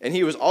 And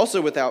he was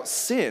also without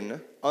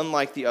sin,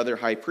 unlike the other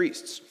high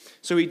priests.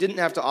 So he didn't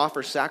have to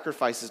offer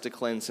sacrifices to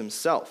cleanse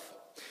himself.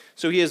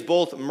 So he is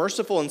both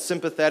merciful and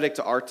sympathetic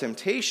to our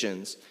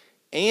temptations,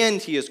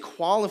 and he is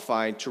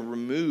qualified to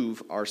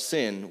remove our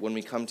sin when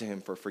we come to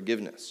him for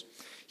forgiveness.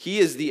 He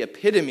is the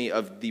epitome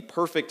of the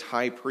perfect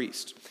high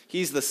priest.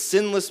 He's the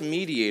sinless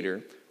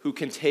mediator who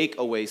can take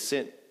away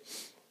sin.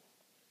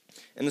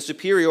 And the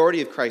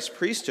superiority of Christ's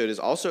priesthood is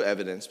also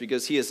evidenced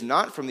because he is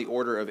not from the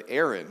order of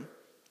Aaron,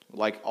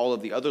 like all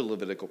of the other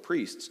Levitical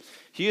priests.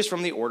 He is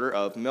from the order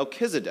of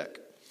Melchizedek.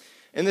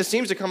 And this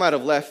seems to come out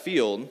of left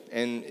field,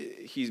 and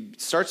he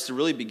starts to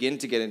really begin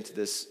to get into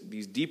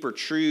these deeper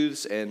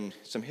truths and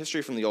some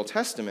history from the Old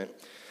Testament.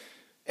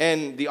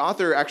 And the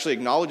author actually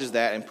acknowledges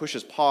that and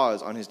pushes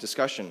pause on his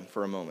discussion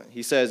for a moment.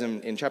 He says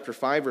in chapter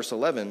 5, verse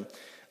 11,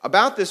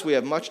 "About this we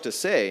have much to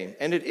say,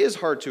 and it is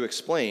hard to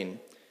explain,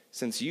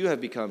 since you have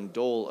become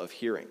dull of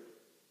hearing."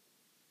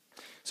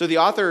 So the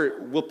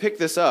author will pick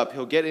this up.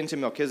 He'll get into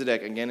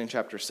Melchizedek again in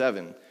chapter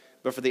 7.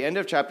 But for the end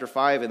of chapter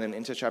 5 and then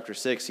into chapter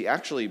 6, he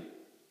actually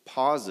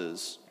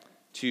pauses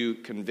to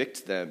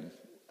convict them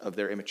of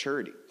their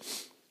immaturity.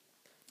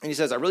 And he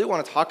says, I really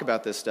want to talk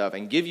about this stuff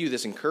and give you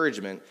this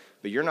encouragement,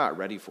 but you're not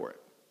ready for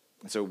it.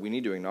 And so we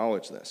need to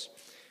acknowledge this.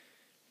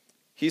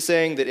 He's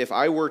saying that if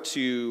I were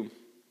to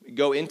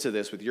go into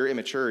this with your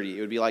immaturity,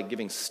 it would be like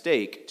giving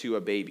steak to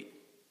a baby.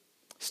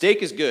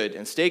 Steak is good,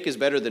 and steak is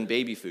better than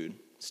baby food.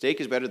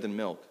 Steak is better than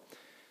milk.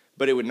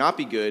 But it would not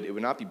be good, it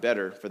would not be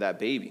better for that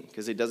baby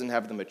because it doesn't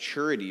have the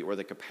maturity or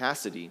the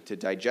capacity to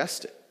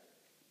digest it.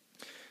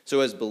 So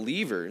as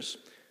believers,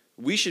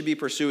 we should be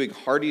pursuing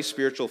hearty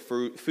spiritual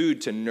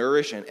food to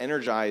nourish and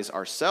energize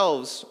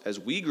ourselves as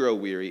we grow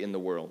weary in the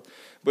world.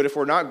 But if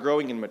we're not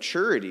growing in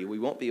maturity, we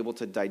won't be able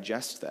to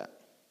digest that.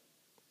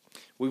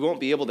 We won't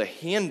be able to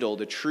handle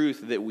the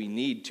truth that we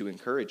need to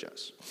encourage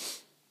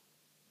us.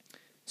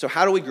 So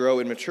how do we grow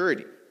in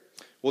maturity?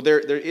 Well, there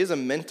is a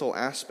mental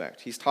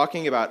aspect. He's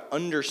talking about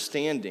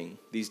understanding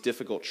these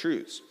difficult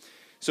truths.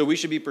 So we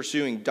should be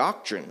pursuing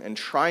doctrine and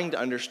trying to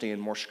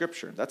understand more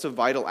Scripture. That's a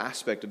vital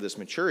aspect of this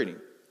maturity.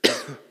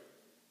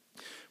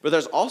 But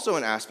there's also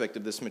an aspect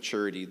of this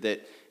maturity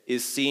that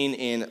is seen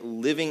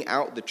in living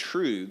out the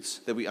truths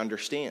that we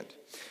understand.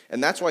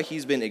 And that's why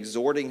he's been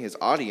exhorting his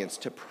audience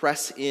to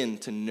press in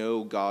to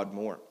know God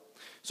more.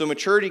 So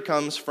maturity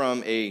comes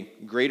from a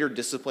greater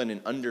discipline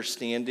in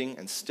understanding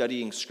and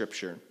studying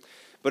Scripture,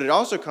 but it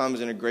also comes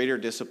in a greater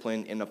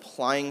discipline in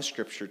applying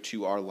Scripture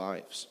to our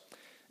lives.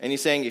 And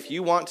he's saying if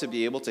you want to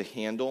be able to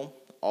handle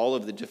all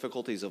of the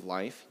difficulties of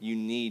life, you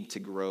need to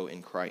grow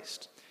in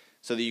Christ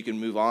so that you can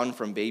move on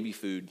from baby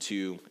food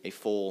to a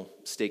full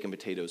steak and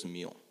potatoes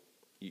meal,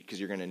 because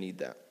you're going to need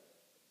that.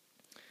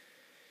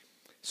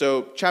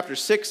 So chapter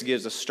 6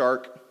 gives a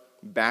stark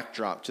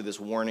backdrop to this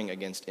warning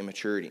against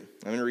immaturity.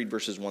 I'm going to read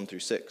verses 1 through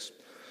 6.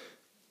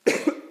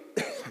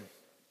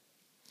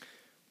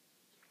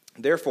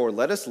 Therefore,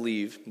 let us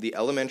leave the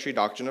elementary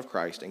doctrine of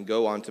Christ and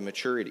go on to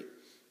maturity,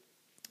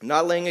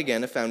 not laying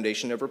again a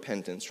foundation of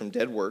repentance from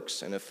dead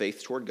works and of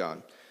faith toward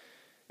God,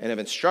 and of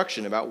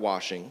instruction about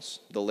washings,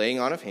 the laying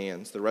on of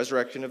hands, the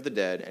resurrection of the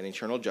dead, and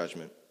eternal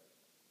judgment.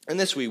 And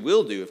this we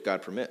will do if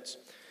God permits.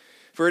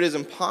 For it is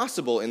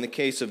impossible in the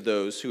case of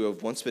those who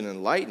have once been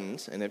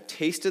enlightened and have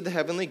tasted the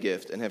heavenly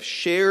gift and have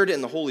shared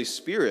in the Holy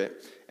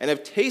Spirit and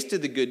have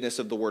tasted the goodness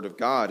of the Word of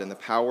God and the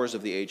powers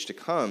of the age to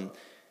come,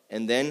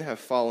 and then have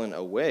fallen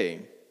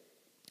away,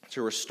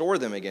 to restore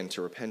them again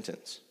to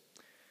repentance,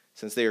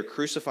 since they are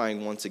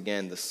crucifying once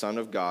again the Son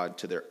of God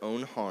to their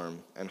own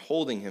harm and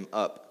holding him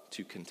up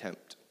to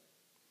contempt.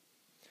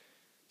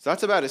 So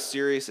that's about as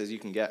serious as you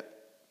can get,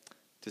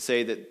 to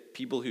say that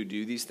people who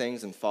do these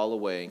things and fall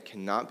away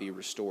cannot be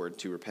restored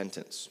to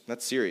repentance.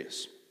 That's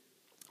serious.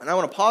 And I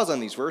want to pause on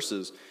these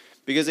verses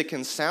because it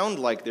can sound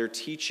like they're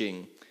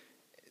teaching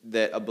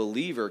that a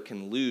believer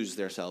can lose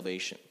their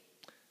salvation.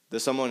 That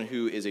someone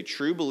who is a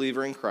true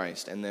believer in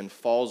Christ and then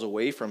falls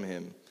away from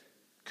him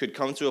could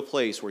come to a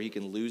place where he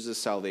can lose his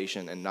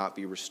salvation and not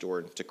be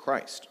restored to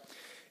Christ.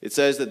 It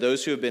says that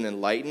those who have been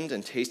enlightened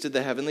and tasted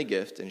the heavenly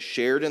gift and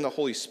shared in the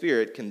Holy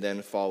Spirit can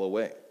then fall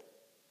away.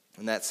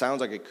 And that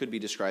sounds like it could be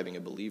describing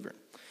a believer.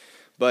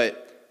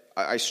 But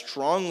I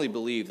strongly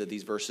believe that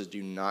these verses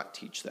do not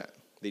teach that.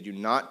 They do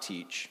not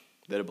teach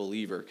that a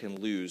believer can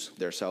lose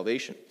their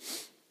salvation.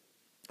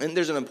 And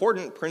there's an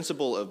important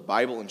principle of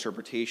Bible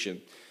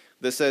interpretation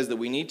that says that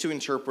we need to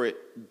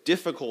interpret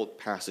difficult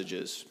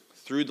passages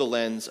through the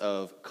lens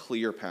of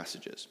clear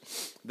passages.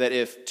 That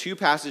if two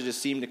passages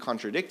seem to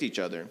contradict each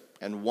other,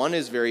 and one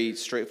is very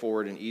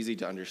straightforward and easy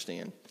to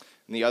understand,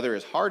 and the other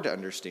is hard to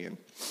understand,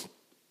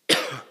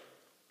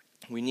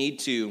 we need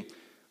to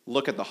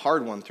look at the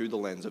hard one through the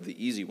lens of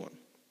the easy one.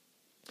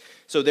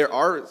 So there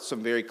are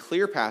some very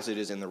clear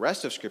passages in the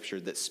rest of Scripture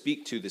that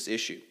speak to this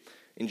issue.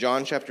 In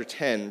John chapter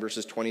 10,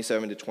 verses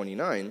 27 to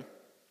 29,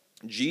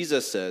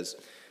 Jesus says,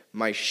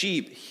 "My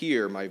sheep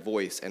hear my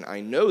voice, and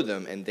I know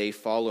them, and they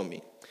follow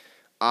me.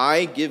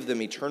 I give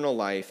them eternal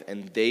life,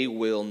 and they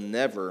will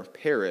never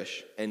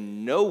perish,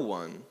 and no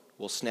one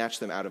will snatch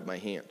them out of my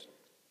hand.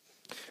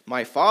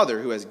 My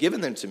Father, who has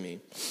given them to me,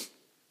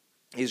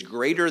 is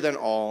greater than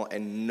all,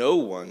 and no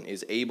one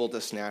is able to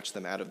snatch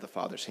them out of the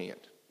Father's hand."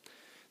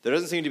 There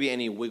doesn't seem to be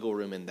any wiggle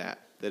room in that.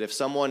 That if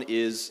someone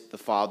is the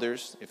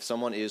Father's, if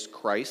someone is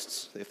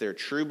Christ's, if they're a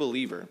true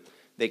believer,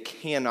 they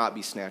cannot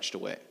be snatched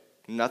away.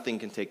 Nothing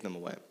can take them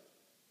away.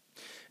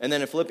 And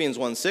then in Philippians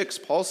 1:6,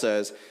 Paul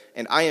says,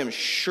 "And I am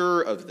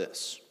sure of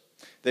this,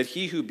 that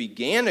he who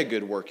began a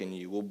good work in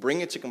you will bring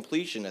it to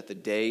completion at the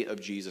day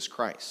of Jesus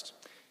Christ."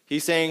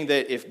 He's saying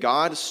that if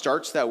God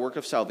starts that work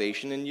of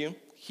salvation in you,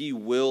 he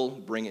will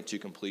bring it to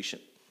completion.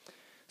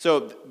 So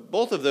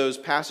both of those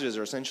passages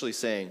are essentially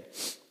saying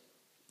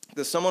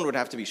that someone would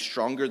have to be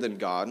stronger than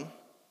God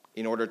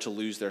in order to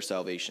lose their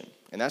salvation.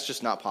 And that's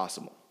just not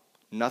possible.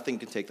 Nothing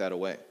can take that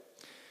away.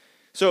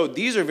 So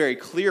these are very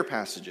clear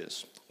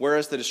passages,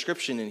 whereas the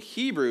description in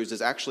Hebrews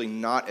is actually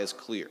not as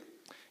clear.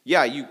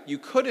 Yeah, you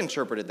could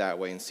interpret it that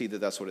way and see that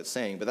that's what it's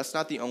saying, but that's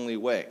not the only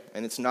way,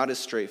 and it's not as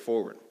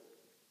straightforward.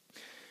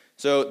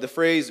 So the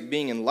phrase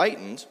being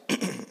enlightened,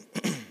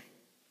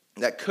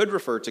 that could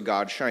refer to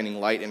God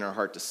shining light in our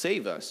heart to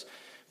save us,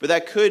 but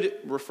that could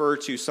refer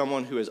to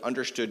someone who has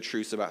understood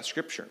truths about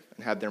Scripture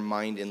and had their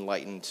mind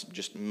enlightened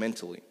just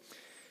mentally.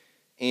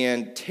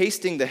 And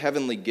tasting the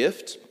heavenly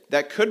gift,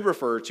 that could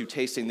refer to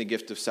tasting the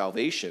gift of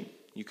salvation.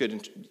 You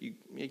could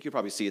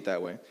probably see it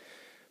that way.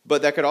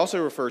 But that could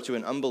also refer to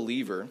an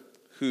unbeliever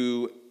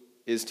who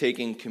is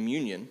taking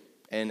communion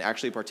and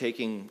actually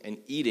partaking and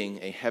eating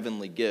a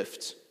heavenly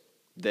gift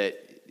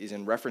that is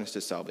in reference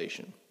to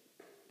salvation.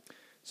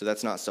 So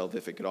that's not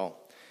salvific at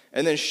all.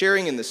 And then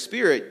sharing in the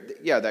Spirit,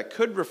 yeah, that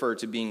could refer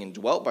to being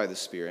indwelt by the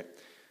Spirit,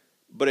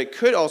 but it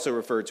could also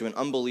refer to an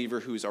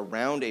unbeliever who's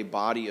around a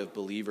body of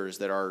believers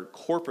that are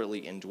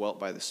corporately indwelt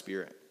by the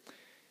Spirit.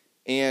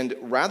 And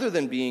rather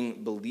than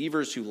being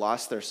believers who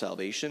lost their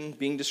salvation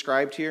being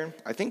described here,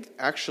 I think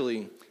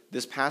actually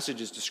this passage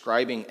is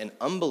describing an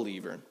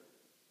unbeliever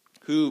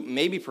who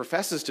maybe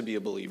professes to be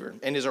a believer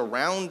and is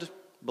around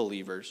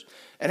believers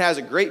and has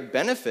a great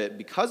benefit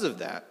because of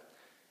that,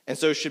 and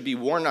so should be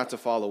warned not to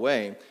fall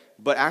away,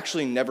 but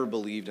actually never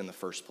believed in the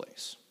first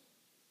place.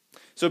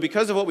 So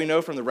because of what we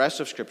know from the rest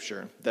of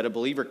Scripture, that a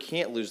believer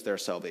can't lose their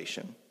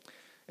salvation,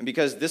 and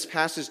because this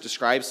passage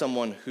describes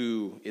someone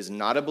who is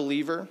not a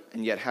believer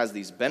and yet has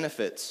these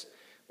benefits,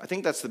 I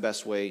think that's the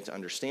best way to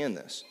understand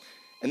this.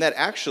 And that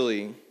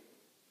actually,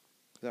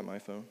 is that my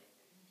phone?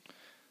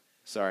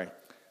 Sorry.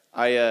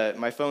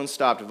 My phone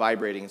stopped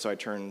vibrating, so I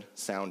turned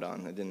sound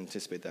on. I didn't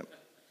anticipate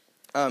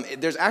that.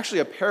 There's actually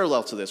a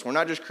parallel to this. We're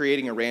not just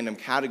creating a random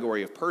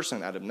category of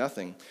person out of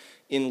nothing.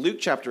 In Luke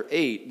chapter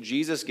 8,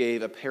 Jesus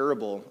gave a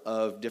parable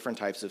of different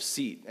types of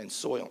seed and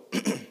soil.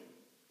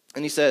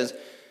 And he says,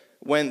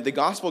 when the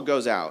gospel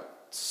goes out,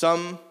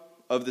 some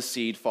of the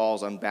seed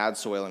falls on bad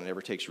soil and it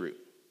never takes root.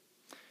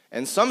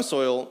 And some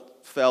seed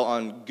fell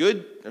on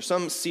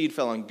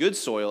good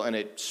soil and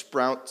it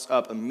sprouts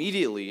up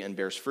immediately and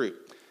bears fruit.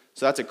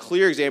 So that's a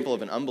clear example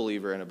of an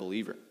unbeliever and a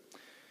believer.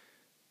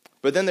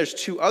 But then there's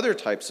two other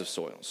types of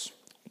soils.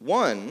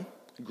 One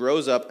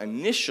grows up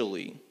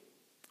initially,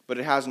 but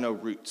it has no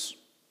roots.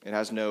 It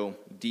has no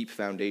deep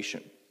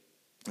foundation,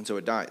 and so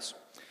it dies.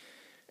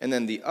 And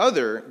then the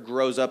other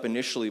grows up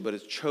initially, but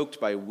is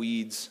choked by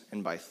weeds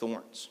and by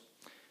thorns.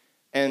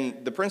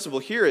 And the principle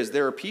here is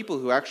there are people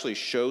who actually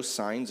show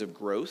signs of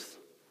growth,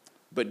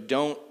 but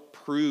don't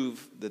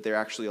prove that they're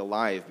actually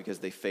alive because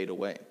they fade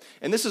away.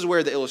 And this is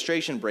where the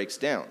illustration breaks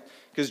down.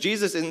 Because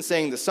Jesus isn't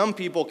saying that some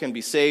people can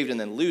be saved and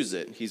then lose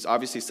it. He's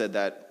obviously said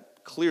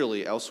that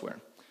clearly elsewhere,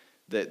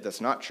 that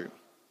that's not true.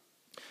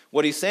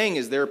 What he's saying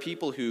is there are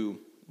people who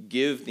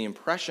give the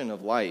impression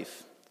of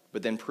life,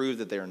 but then prove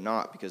that they are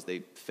not because they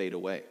fade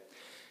away.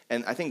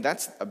 And I think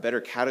that's a better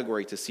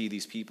category to see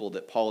these people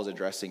that Paul is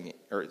addressing,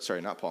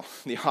 not Paul,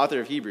 the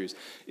author of Hebrews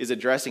is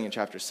addressing in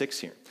chapter 6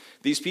 here.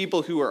 These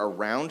people who are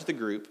around the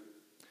group,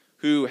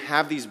 who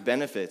have these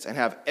benefits and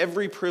have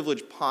every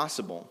privilege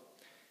possible,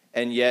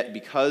 and yet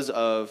because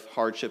of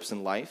hardships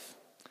in life,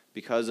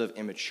 because of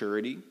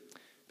immaturity,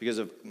 because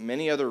of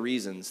many other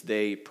reasons,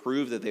 they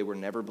prove that they were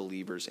never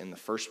believers in the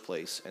first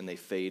place and they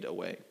fade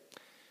away.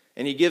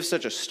 And he gives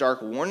such a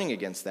stark warning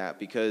against that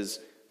because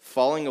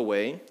falling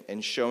away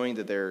and showing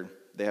that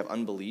they have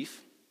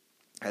unbelief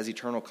has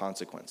eternal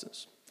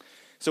consequences.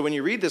 So when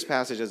you read this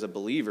passage as a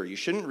believer, you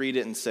shouldn't read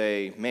it and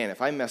say, man,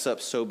 if I mess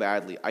up so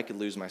badly, I could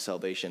lose my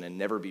salvation and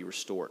never be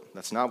restored.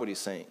 That's not what he's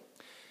saying.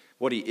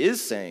 What he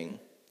is saying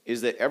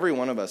is that every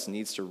one of us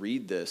needs to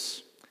read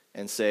this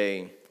and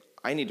say,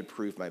 I need to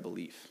prove my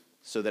belief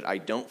so that I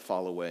don't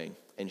fall away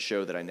and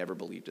show that I never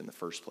believed in the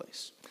first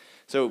place.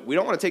 So we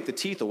don't want to take the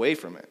teeth away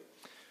from it,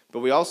 but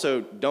we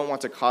also don't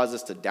want to cause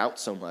us to doubt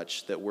so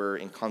much that we're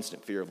in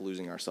constant fear of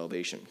losing our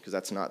salvation, because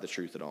that's not the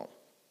truth at all.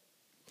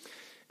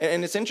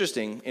 And it's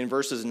interesting, in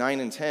verses 9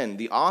 and 10,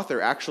 the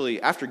author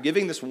actually, after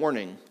giving this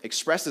warning,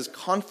 expresses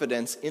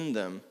confidence in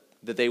them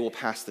that they will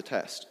pass the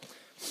test.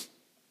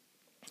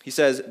 He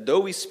says, though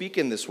we speak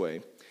in this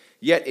way,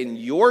 yet in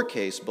your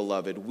case,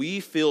 beloved, we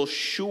feel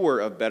sure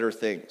of better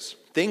things,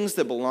 things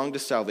that belong to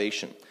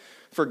salvation.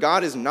 For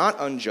God is not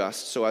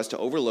unjust so as to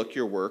overlook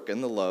your work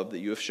and the love that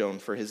you have shown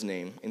for his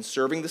name in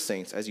serving the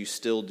saints as you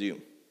still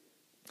do.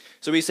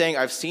 So he's saying,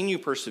 I've seen you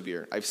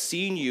persevere. I've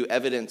seen you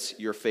evidence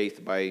your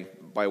faith by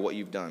what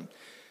you've done.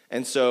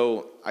 And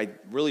so I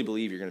really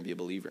believe you're going to be a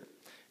believer.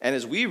 And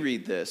as we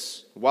read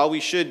this, while we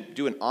should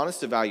do an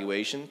honest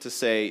evaluation to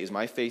say, is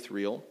my faith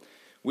real?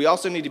 We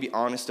also need to be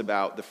honest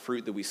about the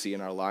fruit that we see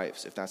in our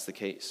lives, if that's the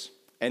case,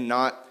 and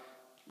not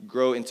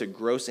grow into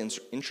gross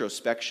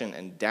introspection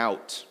and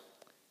doubt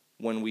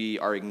when we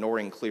are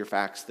ignoring clear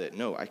facts that,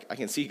 no, I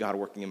can see God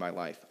working in my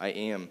life. I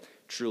am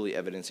truly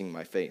evidencing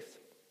my faith.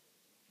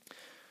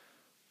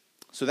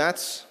 So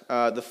that's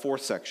the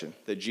fourth section,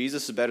 that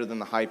Jesus is better than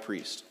the high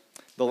priest.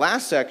 The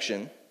last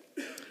section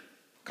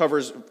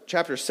covers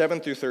chapters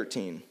 7 through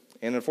 13.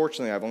 And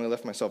unfortunately, I've only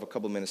left myself a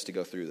couple minutes to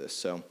go through this.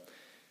 So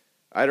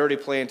I'd already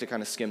planned to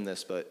kind of skim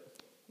this, but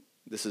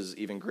this is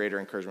even greater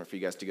encouragement for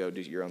you guys to go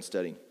do your own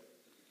study.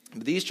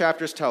 But these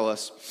chapters tell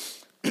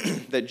us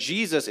that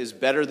Jesus is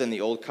better than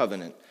the old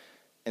covenant.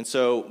 And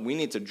so we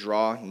need to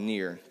draw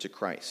near to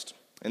Christ.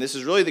 And this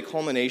is really the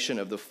culmination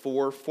of the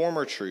 4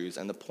 former truths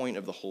and the point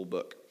of the whole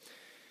book.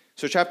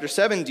 So chapter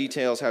 7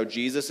 details how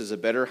Jesus is a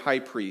better high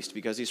priest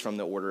because he's from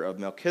the order of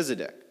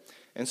Melchizedek.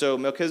 And so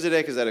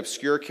Melchizedek is that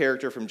obscure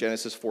character from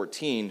Genesis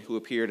 14 who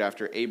appeared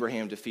after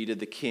Abraham defeated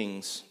the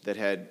kings that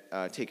had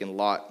taken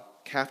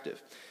Lot captive.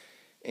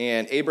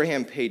 And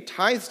Abraham paid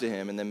tithes to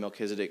him, and then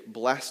Melchizedek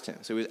blessed him.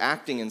 So he was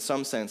acting in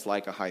some sense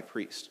like a high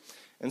priest.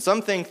 And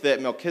some think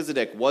that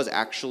Melchizedek was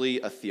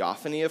actually a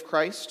theophany of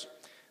Christ,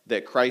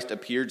 that Christ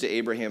appeared to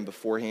Abraham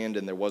beforehand,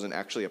 and there wasn't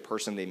actually a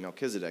person named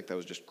Melchizedek, that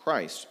was just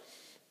Christ.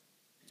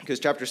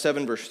 Because chapter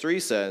 7, verse 3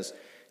 says,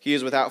 he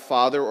is without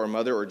father or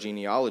mother or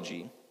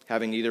genealogy,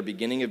 having neither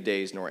beginning of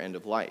days nor end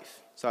of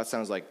life. So that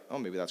sounds like, oh,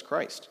 maybe that's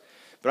Christ.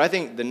 But I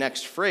think the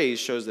next phrase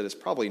shows that it's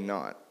probably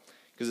not,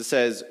 because it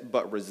says,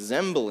 but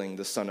resembling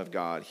the Son of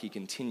God, he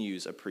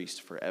continues a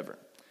priest forever.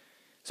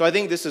 So I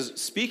think this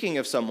is speaking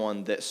of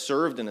someone that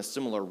served in a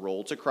similar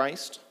role to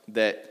Christ,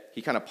 that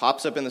he kind of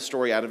pops up in the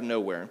story out of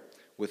nowhere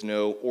with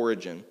no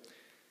origin.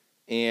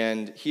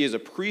 And he is a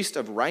priest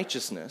of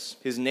righteousness.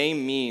 His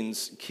name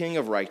means king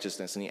of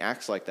righteousness, and he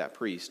acts like that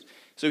priest.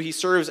 So he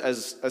serves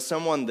as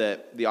someone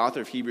that the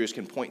author of Hebrews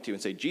can point to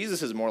and say,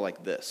 Jesus is more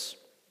like this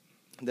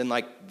than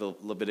like the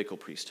Levitical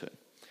priesthood.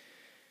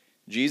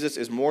 Jesus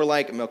is more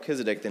like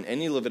Melchizedek than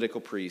any Levitical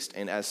priest,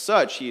 and as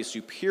such, he is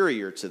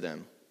superior to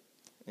them.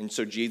 And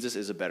so Jesus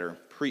is a better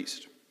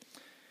priest.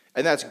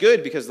 And that's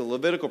good because the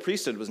Levitical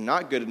priesthood was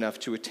not good enough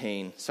to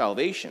attain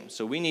salvation.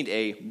 So we need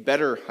a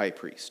better high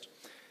priest.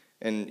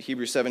 And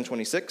Hebrews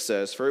 7:26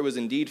 says, for it was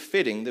indeed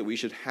fitting that we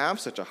should have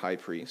such a high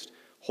priest,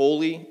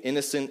 holy,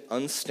 innocent,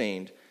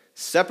 unstained,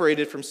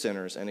 separated from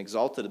sinners, and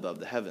exalted above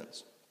the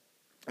heavens.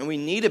 And we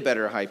need a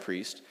better high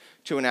priest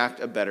to enact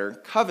a better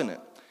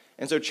covenant.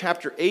 And so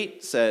chapter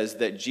 8 says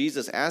that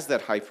Jesus, as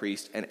that high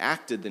priest,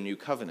 enacted the new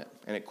covenant.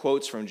 And it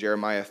quotes from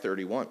Jeremiah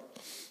 31.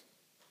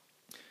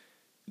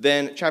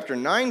 Then chapter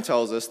 9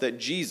 tells us that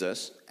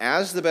Jesus,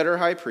 as the better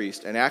high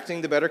priest,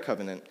 enacting the better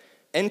covenant,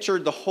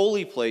 entered the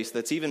holy place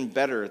that's even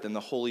better than the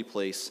holy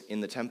place in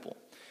the temple.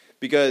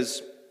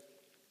 Because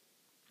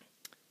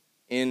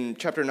in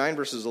chapter 9,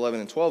 verses 11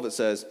 and 12, it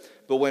says,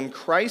 but when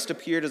Christ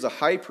appeared as a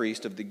high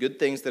priest of the good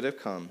things that have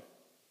come,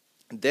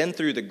 then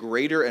through the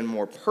greater and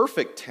more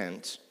perfect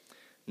tent,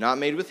 not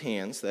made with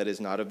hands, that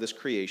is not of this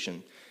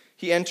creation,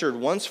 he entered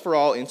once for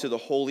all into the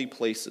holy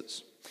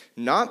places,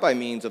 not by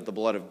means of the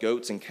blood of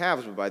goats and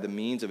calves, but by the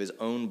means of his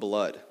own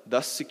blood,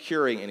 thus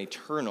securing an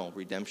eternal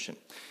redemption.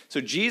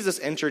 So Jesus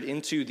entered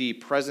into the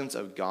presence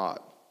of God,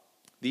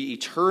 the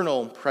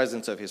eternal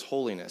presence of his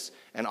holiness,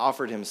 and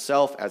offered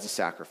himself as a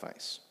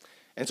sacrifice.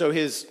 And so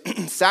his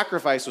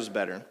sacrifice was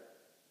better,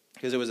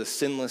 because it was a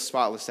sinless,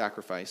 spotless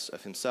sacrifice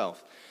of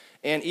himself.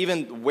 And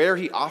even where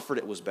he offered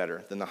it was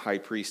better than the high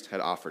priest had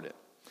offered it.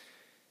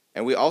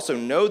 And we also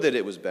know that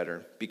it was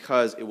better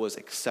because it was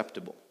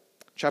acceptable.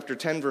 Chapter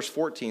 10, verse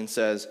 14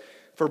 says,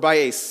 for by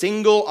a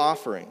single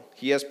offering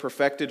he has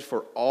perfected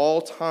for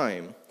all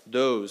time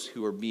those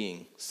who are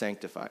being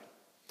sanctified.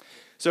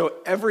 So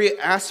every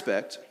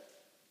aspect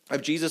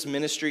of Jesus'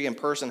 ministry and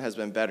person has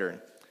been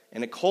better.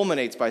 And it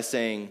culminates by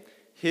saying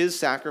his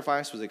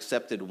sacrifice was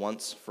accepted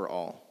once for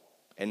all.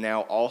 And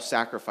now all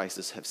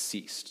sacrifices have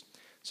ceased.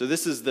 So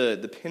this is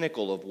the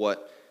pinnacle of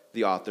what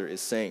the author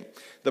is saying.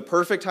 The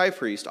perfect high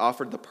priest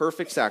offered the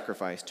perfect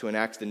sacrifice to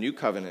enact the new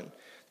covenant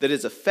that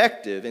is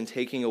effective in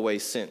taking away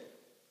sin.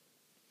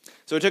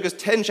 So it took us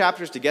 10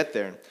 chapters to get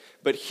there,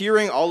 but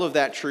hearing all of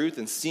that truth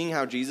and seeing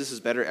how Jesus is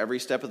better every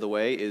step of the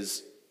way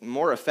is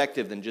more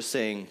effective than just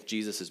saying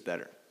Jesus is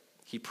better.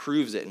 He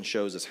proves it and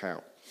shows us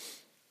how.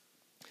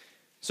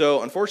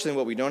 So unfortunately,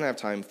 what we don't have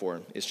time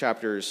for is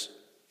chapters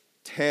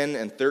 10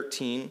 and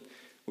 13,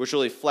 which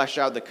really flesh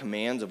out the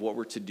commands of what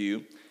we're to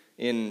do.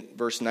 In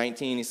verse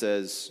 19, he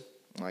says,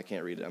 I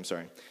can't read it, I'm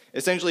sorry.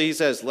 Essentially, he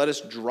says, let us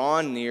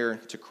draw near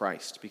to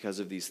Christ because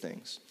of these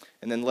things.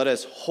 And then let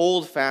us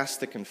hold fast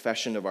the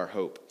confession of our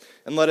hope.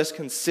 And let us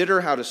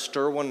consider how to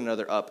stir one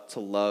another up to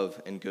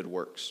love and good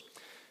works.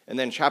 And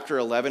then chapter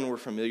 11, we're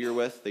familiar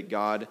with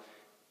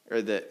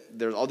that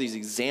there's all these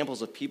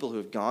examples of people who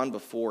have gone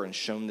before and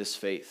shown this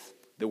faith.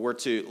 That we're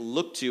to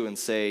look to and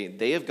say,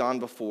 they have gone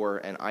before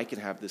and I can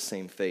have this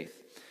same faith.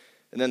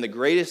 And then the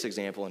greatest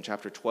example in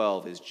chapter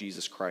 12 is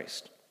Jesus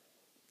Christ.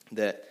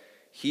 That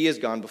he has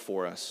gone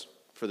before us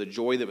for the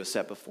joy that was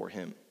set before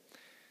him.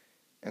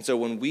 And so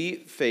when we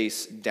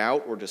face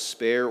doubt or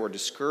despair or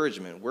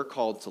discouragement, we're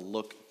called to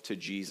look to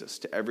Jesus,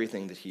 to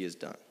everything that he has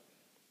done.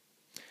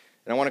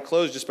 And I want to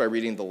close just by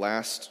reading the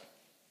last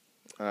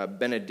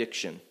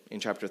benediction in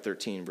chapter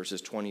 13,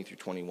 verses 20 through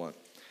 21.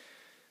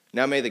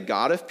 Now may the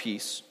God of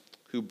peace,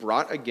 who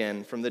brought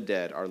again from the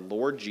dead our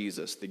Lord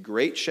Jesus, the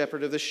great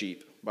shepherd of the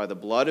sheep, by the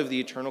blood of the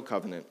eternal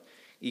covenant,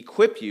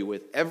 equip you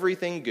with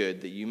everything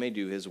good that you may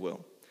do his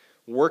will,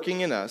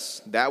 working in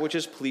us that which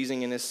is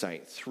pleasing in his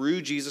sight,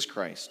 through Jesus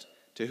Christ,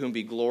 to whom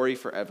be glory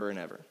forever and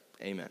ever.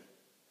 Amen.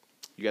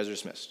 You guys are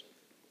dismissed.